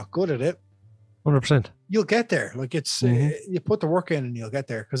you're not good at it. 100%. You'll get there. Like it's you put the work in and you'll get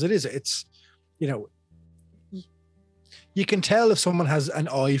there, because it's you can tell if someone has an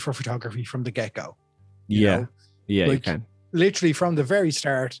eye for photography from the get-go. Yeah, like, you can. Literally from the very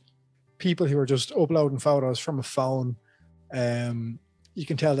start, people who are just uploading photos from a phone, you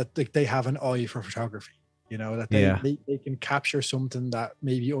can tell that they have an eye for photography. That they can capture something that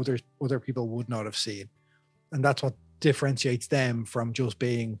maybe other people would not have seen, and that's what differentiates them from just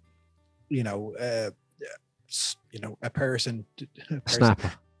being, a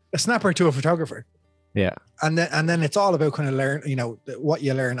snapper to a photographer. Yeah. And then it's all about kind of what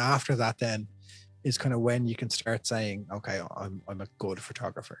you learn after that then is kind of when you can start saying, okay, I'm a good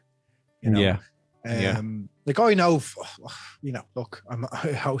photographer. Like I know, look,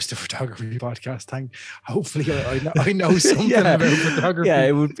 I host a photography podcast. Hopefully I know something about photography. Yeah,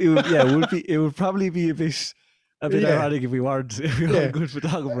 it would probably be a bit ironic if we weren't good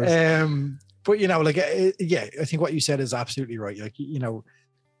photographers. But I think what you said is absolutely right. Like,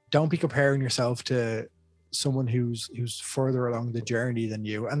 don't be comparing yourself to someone who's further along the journey than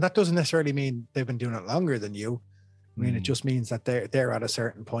you, and that doesn't necessarily mean they've been doing it longer than you. I mean, it just means that they're at a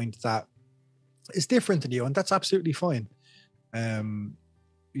certain point that is different than you, and that's absolutely fine.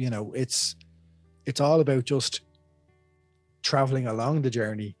 You know, it's all about just traveling along the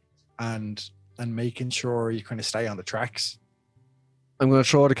journey and make sure you kind of stay on the tracks. I'm going to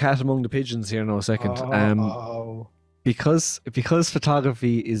throw the cat among the pigeons here in a second. Because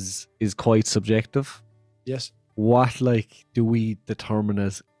photography is quite subjective. Yes. What do we determine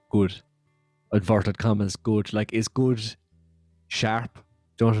as good? Inverted commas, good. Is good sharp?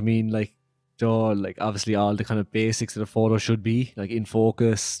 Do you know what I mean? Obviously all the kind of basics of the photo should be in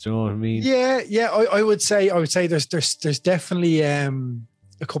focus. Do you know what I mean? Yeah. I would say there's definitely a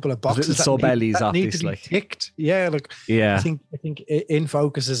couple of boxes that need to be ticked. Yeah, I think in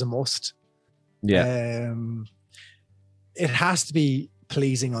focus is a must. Yeah. It has to be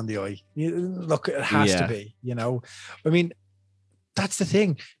pleasing on the eye. It has to be. I mean, that's the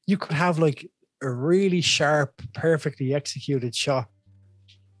thing. You could have a really sharp, perfectly executed shot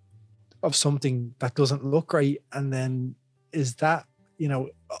of something that doesn't look great, and then is that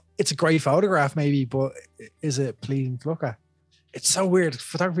it's a great photograph maybe, but is it pleasing to look at? It's so weird.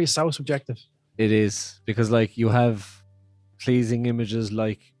 Photography is so subjective. It is, because you have pleasing images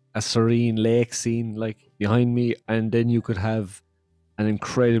like a serene lake scene behind me, and then you could have an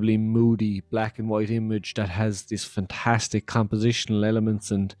incredibly moody black and white image that has this fantastic compositional elements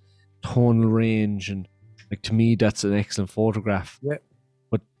and tonal range, and to me that's an excellent photograph. Yeah.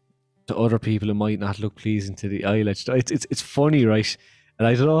 To other people it might not look pleasing to the eye. It's funny, right? And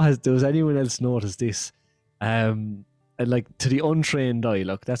I don't know, does anyone else notice this? And to the untrained eye,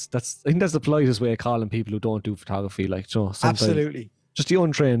 I think that's the politest way of calling people who don't do photography. Absolutely. Just the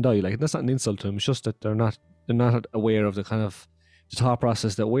untrained eye. That's not an insult to them. It's just that they're not aware of the kind of the thought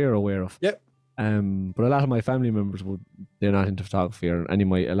process that we're aware of. Yep. But a lot of my family members they're not into photography, or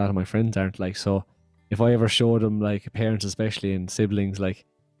a lot of my friends aren't. So if I ever show them, parents especially and siblings,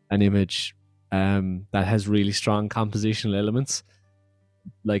 an image that has really strong compositional elements,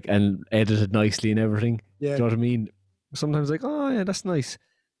 and edited nicely and everything. Yeah. Do you know what I mean? Sometimes oh yeah, that's nice.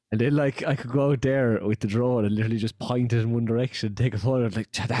 And then I could go out there with the drone and literally just point it in one direction, take a photo,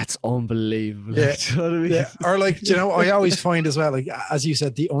 that's unbelievable. Yeah. Do you know what I mean? Yeah. Or I always find as well, as you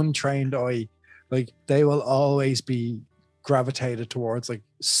said, the untrained eye, they will always be gravitated towards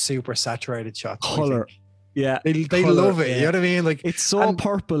super saturated shots. Color. Yeah, they color, love it. Yeah. You know what I mean? It's so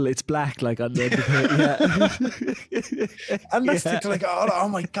purple, it's black. On the yeah, and that's oh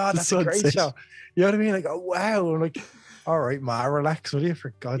my god, that's a great shot. You know what I mean? Oh wow, all right, Ma, relax, will you?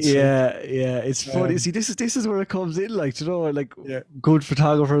 For God's sake. Yeah, it's funny. See, this is where it comes in. Good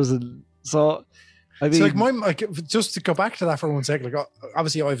photographers, and so. I mean, just to go back to that for 1 second,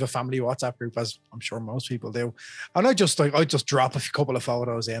 obviously I have a family WhatsApp group, as I'm sure most people do, and I just drop a couple of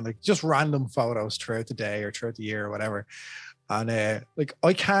photos in, just random photos throughout the day or throughout the year or whatever, and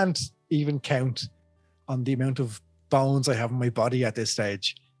I can't even count on the amount of bones I have in my body at this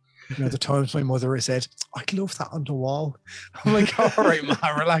stage. The times my mother has said, "I'd love that on the wall." I'm all right, Ma,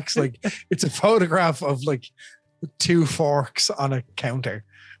 relax. It's a photograph of 2 forks on a counter.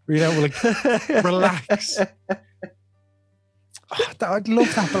 Relax. I'd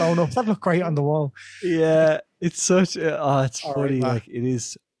love that blown up. That'd look great on the wall. Yeah, it's such it's funny. Right, it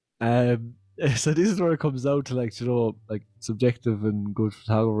is. So this is where it comes out to subjective and good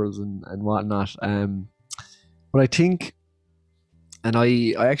photographers and whatnot. But I think, and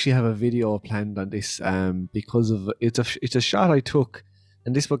I actually have a video planned on this because of it's a shot I took,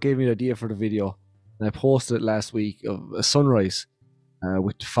 and this is what gave me the idea for the video. And I posted it last week of a sunrise.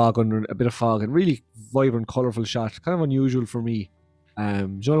 With fog under, a bit of fog, and really vibrant, colourful shot. Kind of unusual for me. Do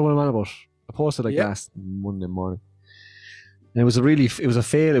you know what I'm on about? I posted last Monday morning. And it was a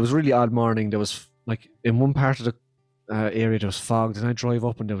fail. It was a really odd morning. There was in one part of the area there was fog. Then I drive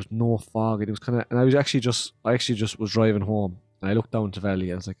up and there was no fog. It was kind of, and I actually just was driving home. And I looked down to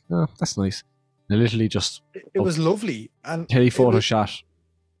Valley. And I was like, oh, that's nice. And I literally just it was lovely, and telephoto shot.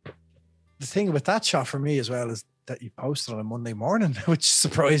 The thing about that shot for me as well is that you posted on a Monday morning, which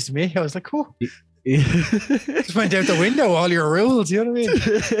surprised me. I was like, "Oh, just went out the window. All your rules, you know what I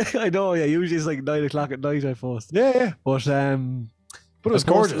mean?" I know. Yeah, usually it's 9 o'clock at night. I post. Yeah. But it was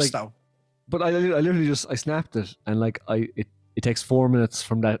gorgeous though. But I literally I snapped it, and it takes 4 minutes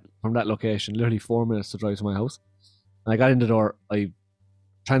from that location. Literally 4 minutes to drive to my house. And I got in the door. I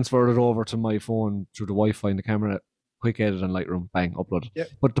transferred it over to my phone through the Wi-Fi and the camera. Quick edit on Lightroom. Bang, upload. Yep.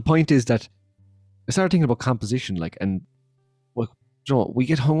 But the point is that I started thinking about composition, and we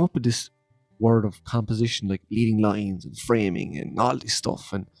get hung up with this word of composition, leading lines and framing and all this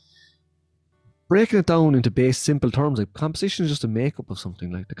stuff. breaking it down into base simple terms, like composition is just a makeup of something.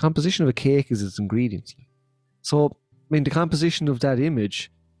 Like the composition of a cake is its ingredients. So, I mean, the composition of that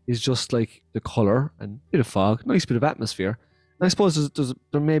image is just like the color and a bit of fog, nice bit of atmosphere. And I suppose there's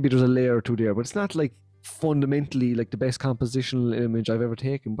a layer or two there, but it's not like fundamentally like the best compositional image I've ever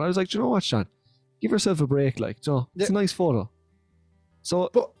taken. But I was like, do you know what, Sean? Give yourself a break. Like, you know, it's a nice photo. So,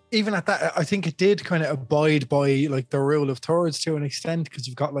 but even at that, I think it did kind of abide by like the rule of thirds to an extent, because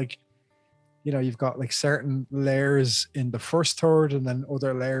you've got like, you know, you've got like certain layers in the first third and then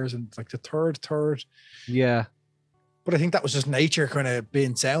other layers in like the third. Yeah. But I think that was just nature kind of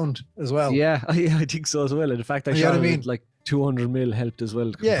being sound as well. Yeah, I think so as well. And in fact, I shot it like 200 mil helped as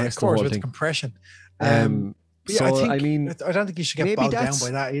well. Yeah, of course, with the compression. So, I don't think you should get bogged down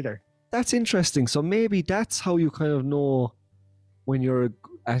by that either. That's interesting. So maybe that's how you kind of know when you're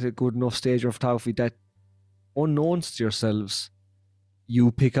at a good enough stage of photography that unknowns to yourselves,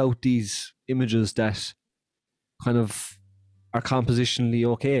 you pick out these images that kind of are compositionally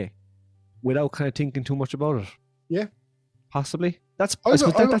okay without kind of thinking too much about it. Yeah, possibly. That's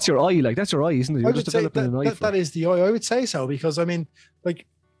your eye. Like that's your eye, isn't it? You're just developing an eye. That is the eye. I would say so, because I mean, like,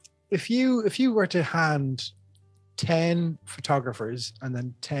 if you were to hand 10 photographers and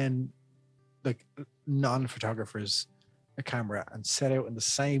then 10 like non-photographers a camera and set out in the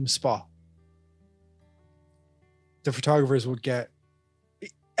same spot, the photographers would get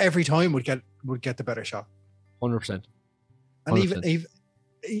every time would get the better shot. 100%. And even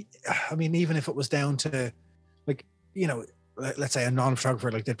if it was down to, like, you know, let's say a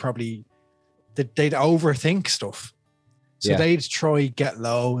non-photographer, like they'd overthink stuff. So they'd try get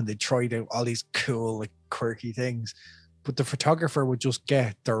low and they'd try do all these cool, like quirky things, but the photographer would just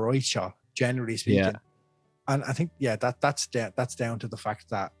get the right shot, generally speaking. Yeah. And I think, that's down to the fact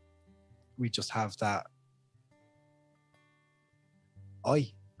that we just have that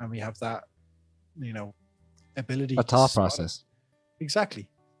eye and we have that, you know, ability. A thought process. Exactly.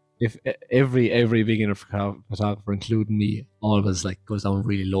 If every beginner photographer, including me, always like goes down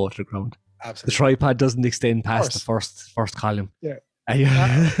really low to the ground. Absolutely. The tripod doesn't extend past the first column. Yeah. You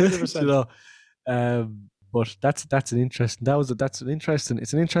know, but that's an interesting.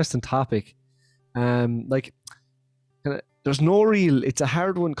 It's an interesting topic. Like, there's no real. It's a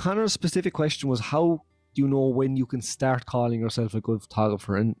hard one. Connor's specific question was, how do you know when you can start calling yourself a good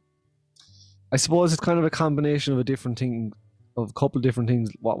photographer? And I suppose it's kind of a combination of a couple of different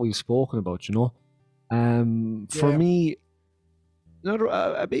things what we've spoken about, you know. For me,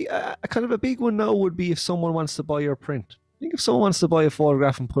 a big one now would be if someone wants to buy your print. I think if someone wants to buy a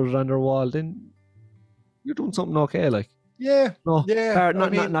photograph and put it on their wall, then you're doing something okay, like. Yeah. No, yeah.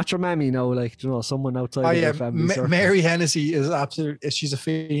 Not your mammy now, like, you know, someone outside of your family. Mary Hennessy is she's a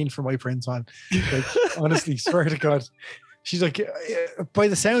fiend for my prints, man. Like, honestly, swear to God. She's like, by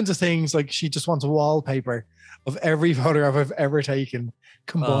the sounds of things, like, she just wants a wallpaper of every photograph I've ever taken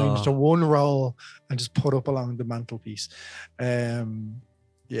combined to one roll and just put up along the mantelpiece. But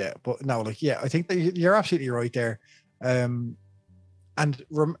no, like, I think that you're absolutely right there. And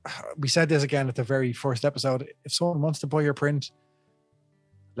we said this again at the very first episode. If someone wants to buy your print,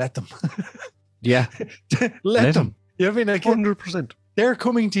 let them. Yeah. let them. You know what I mean? Like, 100%. They're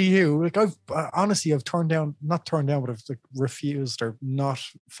coming to you. Like, I've honestly, I've not turned down, but I've like refused or not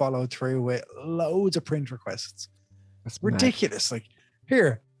followed through with loads of print requests. That's ridiculous. Mad. Like,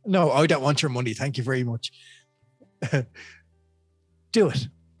 here, no, I don't want your money. Thank you very much. Do it.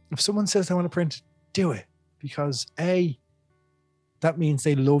 If someone says they want to print, do it. Because A, that means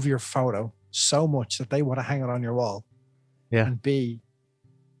they love your photo so much that they want to hang it on your wall. Yeah. And B,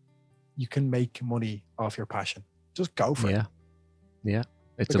 you can make money off your passion. Just go for it. Yeah.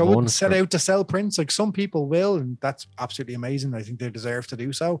 It's like, I wouldn't set out to sell prints. Like, some people will, and that's absolutely amazing. I think they deserve to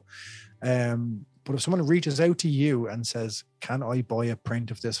do so. But if someone reaches out to you and says, can I buy a print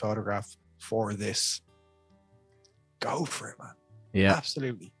of this photograph for this? Go for it, man. Yeah.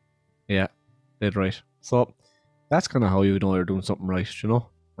 Absolutely. Yeah. Dead right. So that's kind of how you know you're doing something right, you know?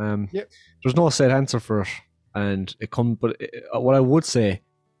 There's no set answer for it. And what I would say,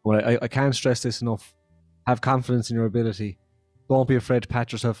 I can't stress this enough, have confidence in your ability. Don't be afraid to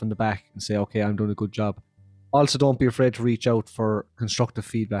pat yourself in the back and say, okay, I'm doing a good job. Also, don't be afraid to reach out for constructive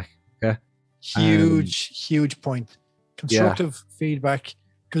feedback. Okay. Huge point. Constructive feedback,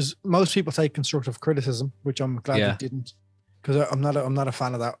 because most people take constructive criticism, which I'm glad you didn't, because I'm not a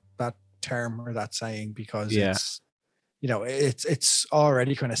fan of that term or that saying, because it's, you know, it's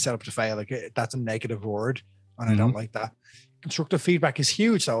already kind of set up to fail. Like, that's a negative word, and I don't like that. Constructive feedback is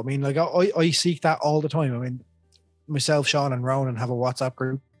huge, though. I mean, like, I seek that all the time. I mean, myself, Sean, and Ronan have a WhatsApp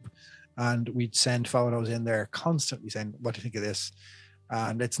group, and we'd send photos in there constantly saying, what do you think of this?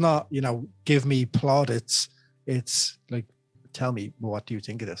 And it's not, give me plaudits. It's like, tell me, what do you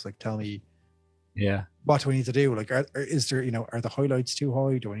think of this? Like, tell me, what do I need to do? Like, is there, are the highlights too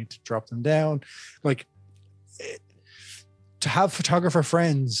high? Do I need to drop them down? Like, to have photographer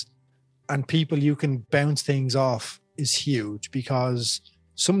friends and people you can bounce things off is huge, because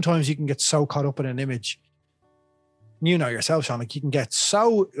sometimes you can get so caught up in an image. You know yourself, Sean, like you can get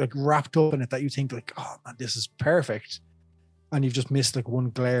so like wrapped up in it that you think like, oh man, this is perfect. And you've just missed like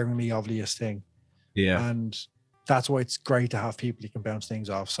one glaringly obvious thing. Yeah. And that's why it's great to have people you can bounce things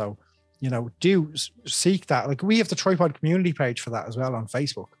off. So, do seek that. Like we have the Tripod community page for that as well on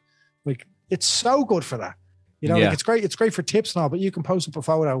Facebook. Like it's so good for that. Like it's great. It's great for tips and all, but you can post up a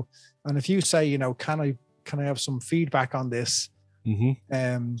photo. And if you say, can I have some feedback on this?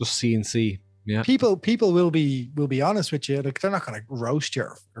 Mm-hmm. Just see. Yeah. People will be honest with you. Like they're not going to roast you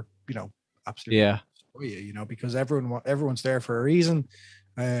or absolutely. Yeah. You, because everyone's there for a reason.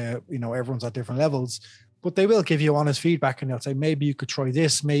 Everyone's at different levels, but they will give you honest feedback, and they'll say maybe you could try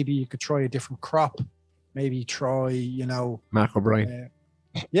this, maybe you could try a different crop, maybe try Mark O'Brien.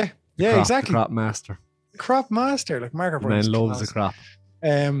 Exactly, crop master like Mark O'Brien loves the crop.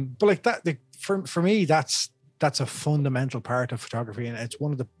 But like that, for me, that's a fundamental part of photography, and it's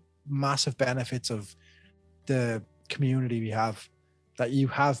one of the massive benefits of the community we have, that you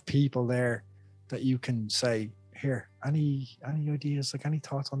have people there that you can say, here, any ideas, like any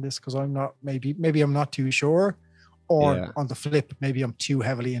thoughts on this? Because I'm not, maybe I'm not too sure, or on the flip, maybe I'm too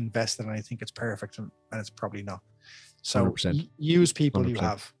heavily invested and I think it's perfect, and it's probably not. So use people 100%. You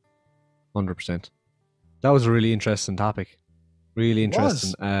have. 100%. That was a really interesting topic. Really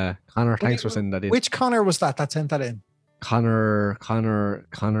interesting. Connor, thanks for sending that in. Which Connor was that sent that in? Connor.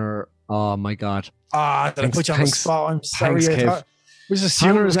 Oh my God. Did I put you on the spot? I'm sorry.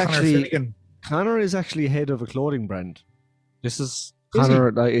 Connor is actually head of a clothing brand. This is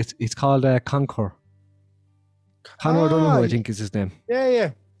Connor. It's called Concord. Connor Donoghue, I think is his name.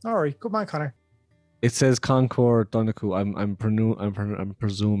 Yeah. All right, good man, Connor. It says Concord Donoghue. I'm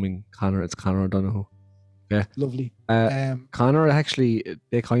presuming Connor. It's Connor Donoghue. Yeah, lovely. Connor actually,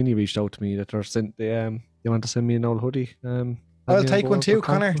 they kindly reached out to me that they want to send me an old hoodie. I'll take one too,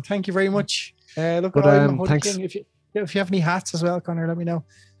 Connor. Thank you very much. I'm a hoodie king. If you have any hats as well, Connor, let me know.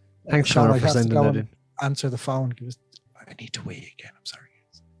 Thanks, Sean, Connor, for sending that in. Answer the phone. I need to wait again. I'm sorry.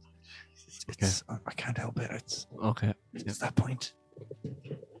 It's I can't help it. It's okay. It's that point.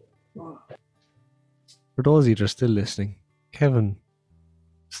 For those of you that are still listening, Kevin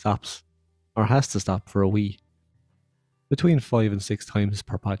stops or has to stop for a wee between 5 and 6 times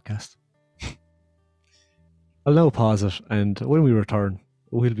per podcast. I'll now pause it, and when we return,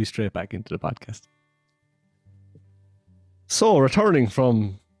 we'll be straight back into the podcast. So, returning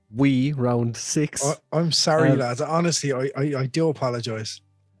from round 6. I'm sorry, lads. Honestly, I do apologise.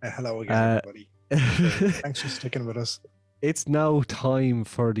 Hello again, everybody. Thanks for sticking with us. It's now time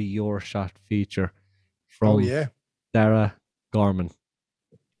for the Your Shot feature from Dara Gorman.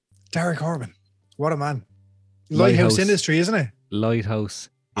 Dara Gorman, what a man. Lighthouse Industry, isn't it? Lighthouse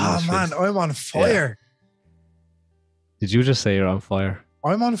Industries. Oh man, I'm on fire. Yeah. Did you just say you're on fire?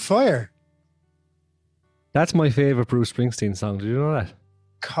 I'm on fire. That's my favourite Bruce Springsteen song. Did you know that?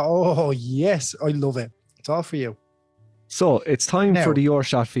 Oh, yes. I love it. It's all for you. So, it's time for the Your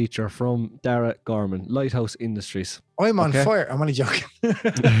Shot feature from Dara Gorman, Lighthouse Industries. I'm on fire. I'm only joking.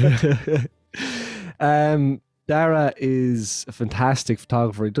 Dara is a fantastic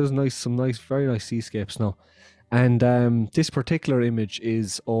photographer. He does very nice seascapes now. And this particular image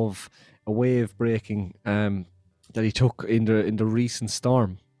is of a wave breaking that he took in the recent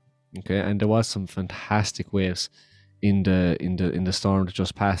storm. Okay, and there was some fantastic waves in the storm that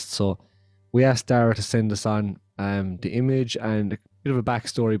just passed. So we asked Dara to send us on the image and a bit of a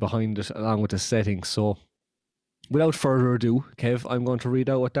backstory behind it, along with the setting. So without further ado, Kev, I'm going to read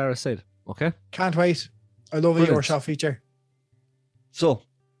out what Dara said. Okay? Can't wait. I love a Your Shot feature. So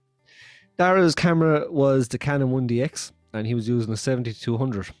Dara's camera was the Canon 1DX, and he was using a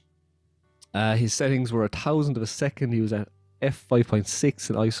 70-200. His settings were 1,000 of a second. He was at f5.6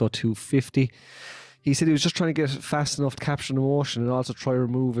 and ISO 250. He said he was just trying to get it fast enough to capture the motion and also try to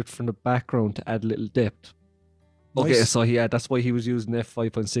remove it from the background to add a little depth. Nice. Okay, so that's why he was using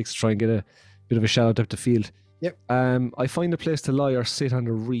f5.6 to try and get a bit of a shallow depth of field. Yep. I find a place to lie or sit on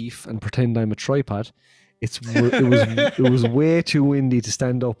a reef and pretend I'm a tripod. It was way too windy to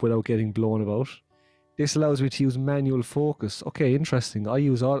stand up without getting blown about. This allows me to use manual focus. Okay, interesting. I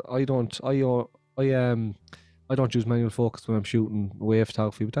don't use manual focus when I'm shooting wave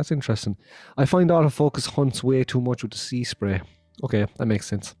photography, but that's interesting. I find autofocus hunts way too much with the sea spray. Okay, that makes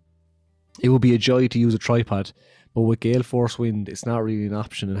sense. It would be a joy to use a tripod, But with gale force wind, it's not really an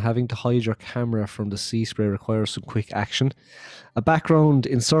option, and having to hide your camera from the sea spray requires some quick action. A background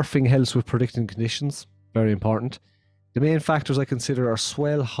in surfing helps with predicting conditions, very important. The main factors I consider are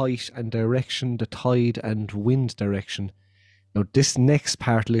swell height and direction, the tide and wind direction. Now, this next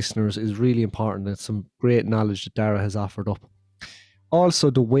part, listeners, is really important. It's some great knowledge that Dara has offered up. Also,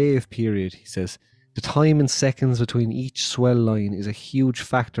 the wave period, he says. The time in seconds between each swell line is a huge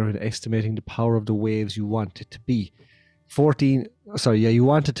factor in estimating the power of the waves you want it to be. You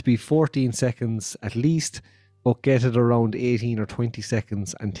want it to be 14 seconds at least, but get it around 18 or 20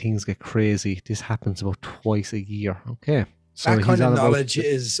 seconds and things get crazy. This happens about twice a year. Okay. So that kind of knowledge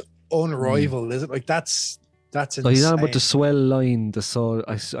is unrivaled, is it? Like that's insane. So he's on about the swell line.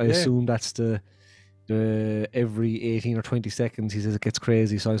 I assume that's the every 18 or 20 seconds, he says it gets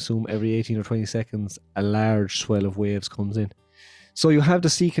crazy. So I assume every 18 or 20 seconds, a large swell of waves comes in. So you have the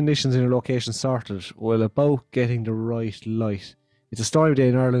sea conditions in your location sorted. Well, about getting the right light. It's a stormy day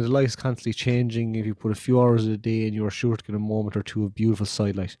in Ireland. The light is constantly changing. If you put a few hours of the day in, you are sure to get a moment or two of beautiful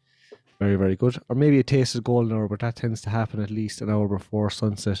sidelight. Very, very good. Or maybe a taste of golden hour, but that tends to happen at least an hour before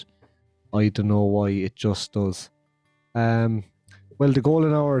sunset. I don't know why, it just does. Well, the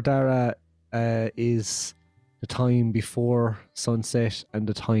golden hour, Dara, is the time before sunset and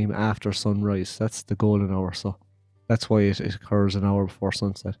the time after sunrise. That's the golden hour, so that's why it occurs an hour before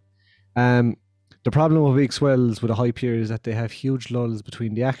sunset. The problem with big swells with a high period is that they have huge lulls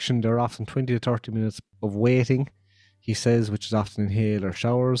between the action. There are often 20 to 30 minutes of waiting, he says, which is often in hail or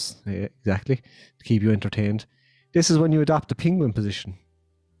showers, exactly, to keep you entertained. This is when you adopt the penguin position.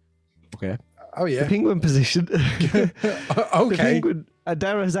 Okay. Oh, yeah. The penguin position. Okay. The penguin,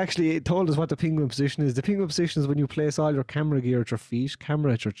 Dara has actually told us what the penguin position is. The penguin position is when you place all your camera gear at your feet,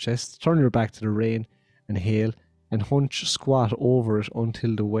 camera at your chest, turn your back to the rain and hail, and hunch squat over it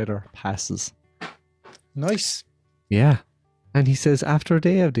until the weather passes. Nice. Yeah. And he says after a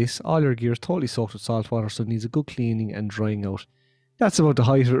day of this, all your gear is totally soaked with salt water, so it needs a good cleaning and drying out. That's about the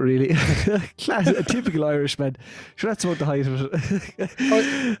height of it, really. A typical Irishman. Sure, that's about the height of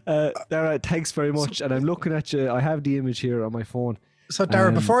it. Dara, thanks very much. And I'm looking at you. I have the image here on my phone. So,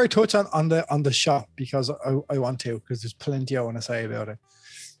 Dara, before I touch on the shot, because I want to, because there's plenty I want to say about it.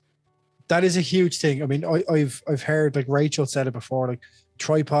 That is a huge thing. I mean, I've heard, like Rachel said it before, like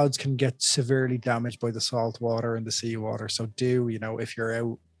tripods can get severely damaged by the salt water and the seawater. So if you're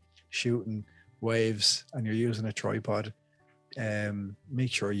out shooting waves and you're using a tripod,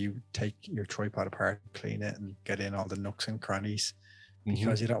 make sure you take your tripod apart, clean it, and get in all the nooks and crannies,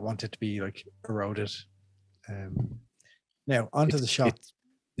 because you don't want it to be like eroded. Now onto the shot.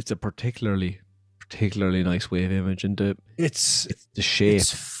 It's a particularly nice wave image, and it's the shape.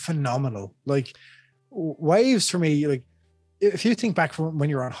 It's phenomenal. Like waves for me, like if you think back from when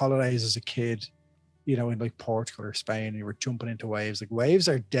you were on holidays as a kid, in like Portugal or Spain, and you were jumping into waves. Like waves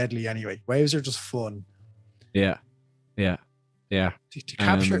are deadly anyway. Waves are just fun. Yeah. To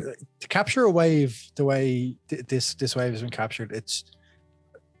capture a wave the way this wave has been captured, it's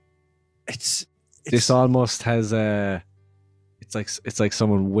this almost has it's like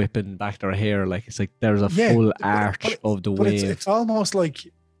someone whipping back their hair. Like it's like there's a full arch of the wave. It's almost like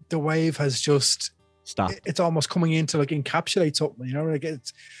the wave has just stopped. It's almost coming in to like encapsulate something. Like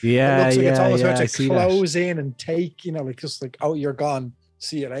it looks like it's almost about to close in and take. Like just like, oh, you're gone.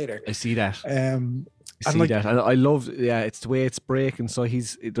 See you later. I see that. That. And I love, it's the way it's breaking. So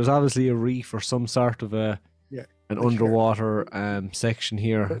there's obviously a reef or some sort of an underwater section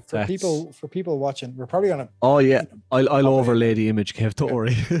here. For people watching, we're probably gonna. Oh yeah, I'll overlay the image, Kev. Don't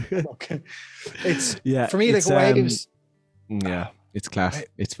worry. Okay, it's for me like waves. It's class.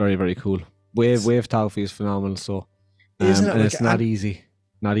 It's very, very cool. Wave photography is phenomenal. So, isn't it? And it's not easy.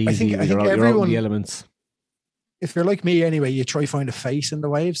 Not easy. I think you're out in the elements. If you're like me anyway, you try find a face in the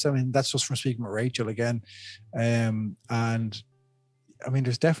waves. I mean, that's just from speaking with Rachel again. And I mean,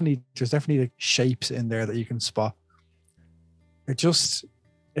 there's definitely like shapes in there that you can spot. It's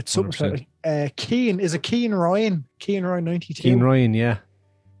something like Keane Ryan 92. Keane Ryan, yeah.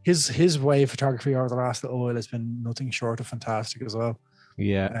 His wave photography over the last little while has been nothing short of fantastic as well.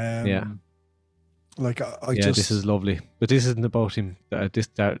 Yeah. Like this is lovely, but this isn't about him. This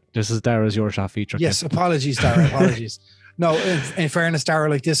is Dara's Your Shot feature. Yes, apologies, Dara. Apologies. No, in fairness, Dara,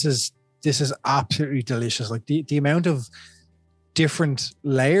 like this is absolutely delicious. Like the amount of different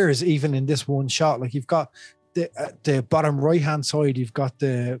layers, even in this one shot. Like you've got the bottom right hand side. You've got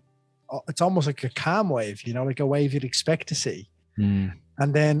it's almost like a cam wave. Like a wave you'd expect to see, and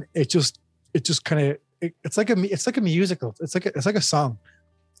then it just kind of it's like a musical. It's like a song.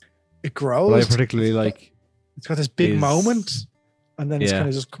 It grows. What I particularly like. It's got this big moment, and then it's kind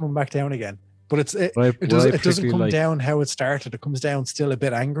of just coming back down again. But it doesn't come down how it started. It comes down still a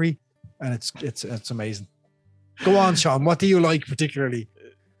bit angry, and it's amazing. Go on, Sean. What do you like particularly?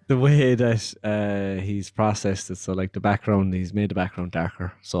 The way that he's processed it. So like he's made the background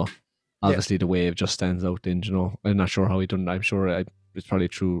darker. So obviously the wave just stands out. Then I'm not sure how he done it. I'm sure it's probably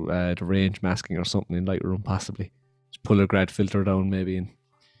through the range masking or something in Lightroom, possibly. Just pull a grad filter down maybe, and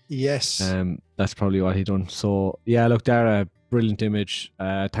yes, that's probably what he done. So yeah, look, Dara, brilliant image.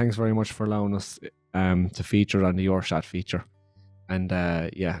 Thanks very much for allowing us to feature on the Your Shot feature. And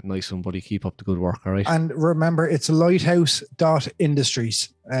yeah, nice one, buddy. Keep up the good work, all right? And remember, it's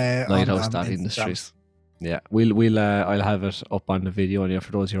lighthouse.industries. Lighthouse.industries. Yeah, I'll have it up on the video, and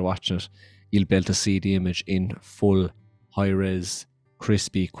for those who are watching it, you'll be able to see the image in full high res,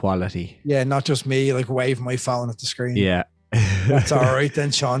 crispy quality. Yeah, not just me like waving my phone at the screen. Yeah. That's all right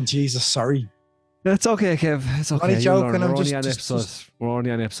then, Sean. Jesus, sorry. It's okay, Kev. It's okay. I'm only joking. We're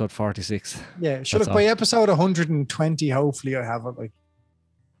only on episode 46. Yeah, sure. Look, by episode 120, hopefully I have it. Like,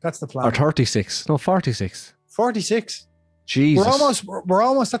 that's the plan. Or 36. No, 46. 46. Jesus. We're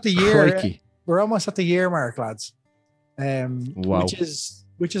almost at the year. Crikey. We're almost at the year mark, lads. Wow.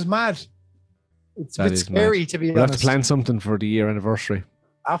 Which is mad. It's a that bit scary mad. To be honest. We'll have to plan something for the year anniversary.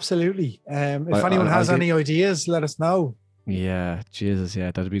 Absolutely. If anyone has any ideas, let us know. Yeah, Jesus,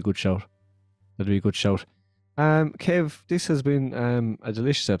 yeah, that'd be a good shout. Kev, this has been a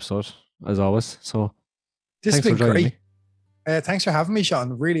delicious episode, as always. So this has been great. Me. Thanks for having me,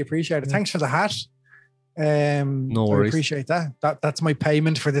 Sean. Really appreciate it. Thanks for the hat. No worries. I appreciate that. That's my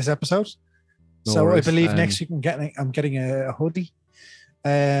payment for this episode. No so worries. I believe next week I'm getting a hoodie.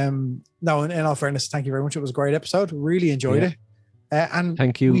 No, in all fairness, thank you very much. It was a great episode. Really enjoyed it. And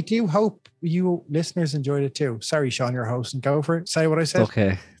thank you. We do hope you listeners enjoyed it too. Sorry, Sean, your host, and go for it. Say what I said.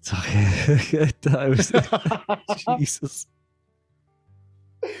 It's okay. Jesus.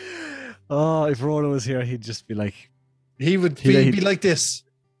 Oh, if Rona was here, he'd just be like, he'd be like this.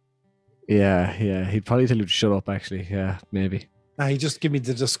 Yeah. He'd probably tell you to shut up. Actually, yeah, maybe. Nah, he'd just give me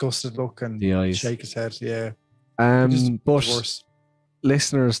the disgusted look and shake his head. Yeah. But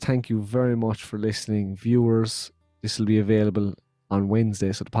listeners, thank you very much for listening. Viewers, this will be available on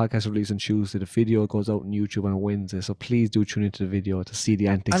Wednesday. So the podcast released on Tuesday. The video goes out on YouTube on Wednesday. So please do tune into the video to see the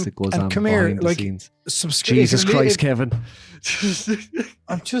antics that goes on behind the scenes. Jesus Christ, Kevin.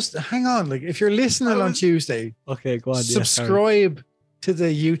 I'm just hang on. Like if you're listening on Tuesday, okay, go on. Subscribe to the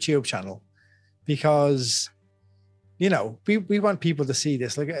YouTube channel because we want people to see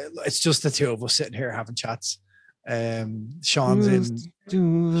this. Like it's just the two of us sitting here having chats. Sean's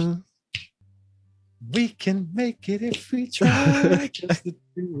in. We can make it if we try. Just the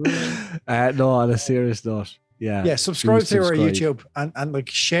two. No, on a serious note, yeah. Subscribe to our YouTube and like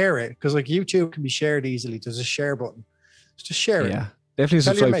share it because like YouTube can be shared easily. There's a share button. Just share it. Yeah, definitely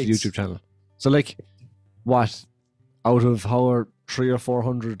subscribe to the YouTube channel. So like, what out of our 300 or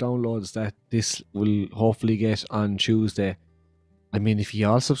 400 downloads that this will hopefully get on Tuesday? I mean, if you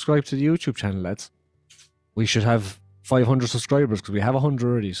all subscribe to the YouTube channel, lads, we should have 500 subscribers because we have 100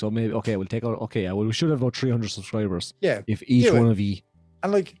 already. So maybe we'll take out. We should have about 300 subscribers. Yeah, if each one of you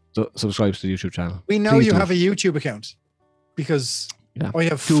and like subscribes to the YouTube channel. We know you have a YouTube account because I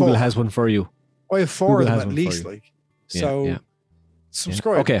have Google has one for you. I have four of them at least. Like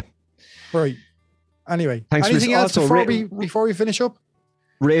subscribe. Okay, right. Anyway, thanks. Anything else before we finish up?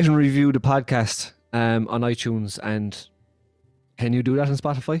 Rate and review the podcast on iTunes, and can you do that on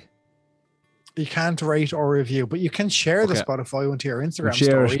Spotify? You can't rate or review, but you can share the Spotify onto your Instagram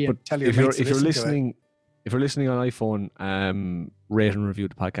story and tell your mates if you're listening on iPhone, rate and review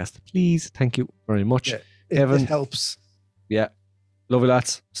the podcast, please. Thank you very much. It helps. Yeah, love you,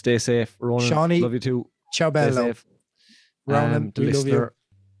 lads. Stay safe. Ronan, Shawnee, love you too. Ciao bello. Ronan, we love you.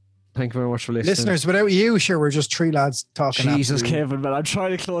 Thank you very much for listening. Listeners, without you, sure, we're just three lads talking. Jesus, Kevin, man, I'm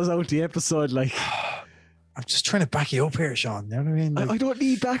trying to close out the episode. Like, I'm just trying to back you up here, Sean. You know what I mean? Like, I don't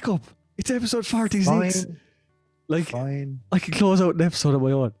need backup. It's episode 46. Fine. Like, fine. I can close out an episode on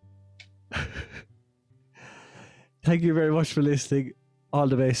my own. Thank you very much for listening. All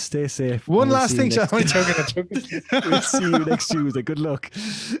the best. Stay safe. One last thing, Sean. We'll see you next Tuesday. Good luck.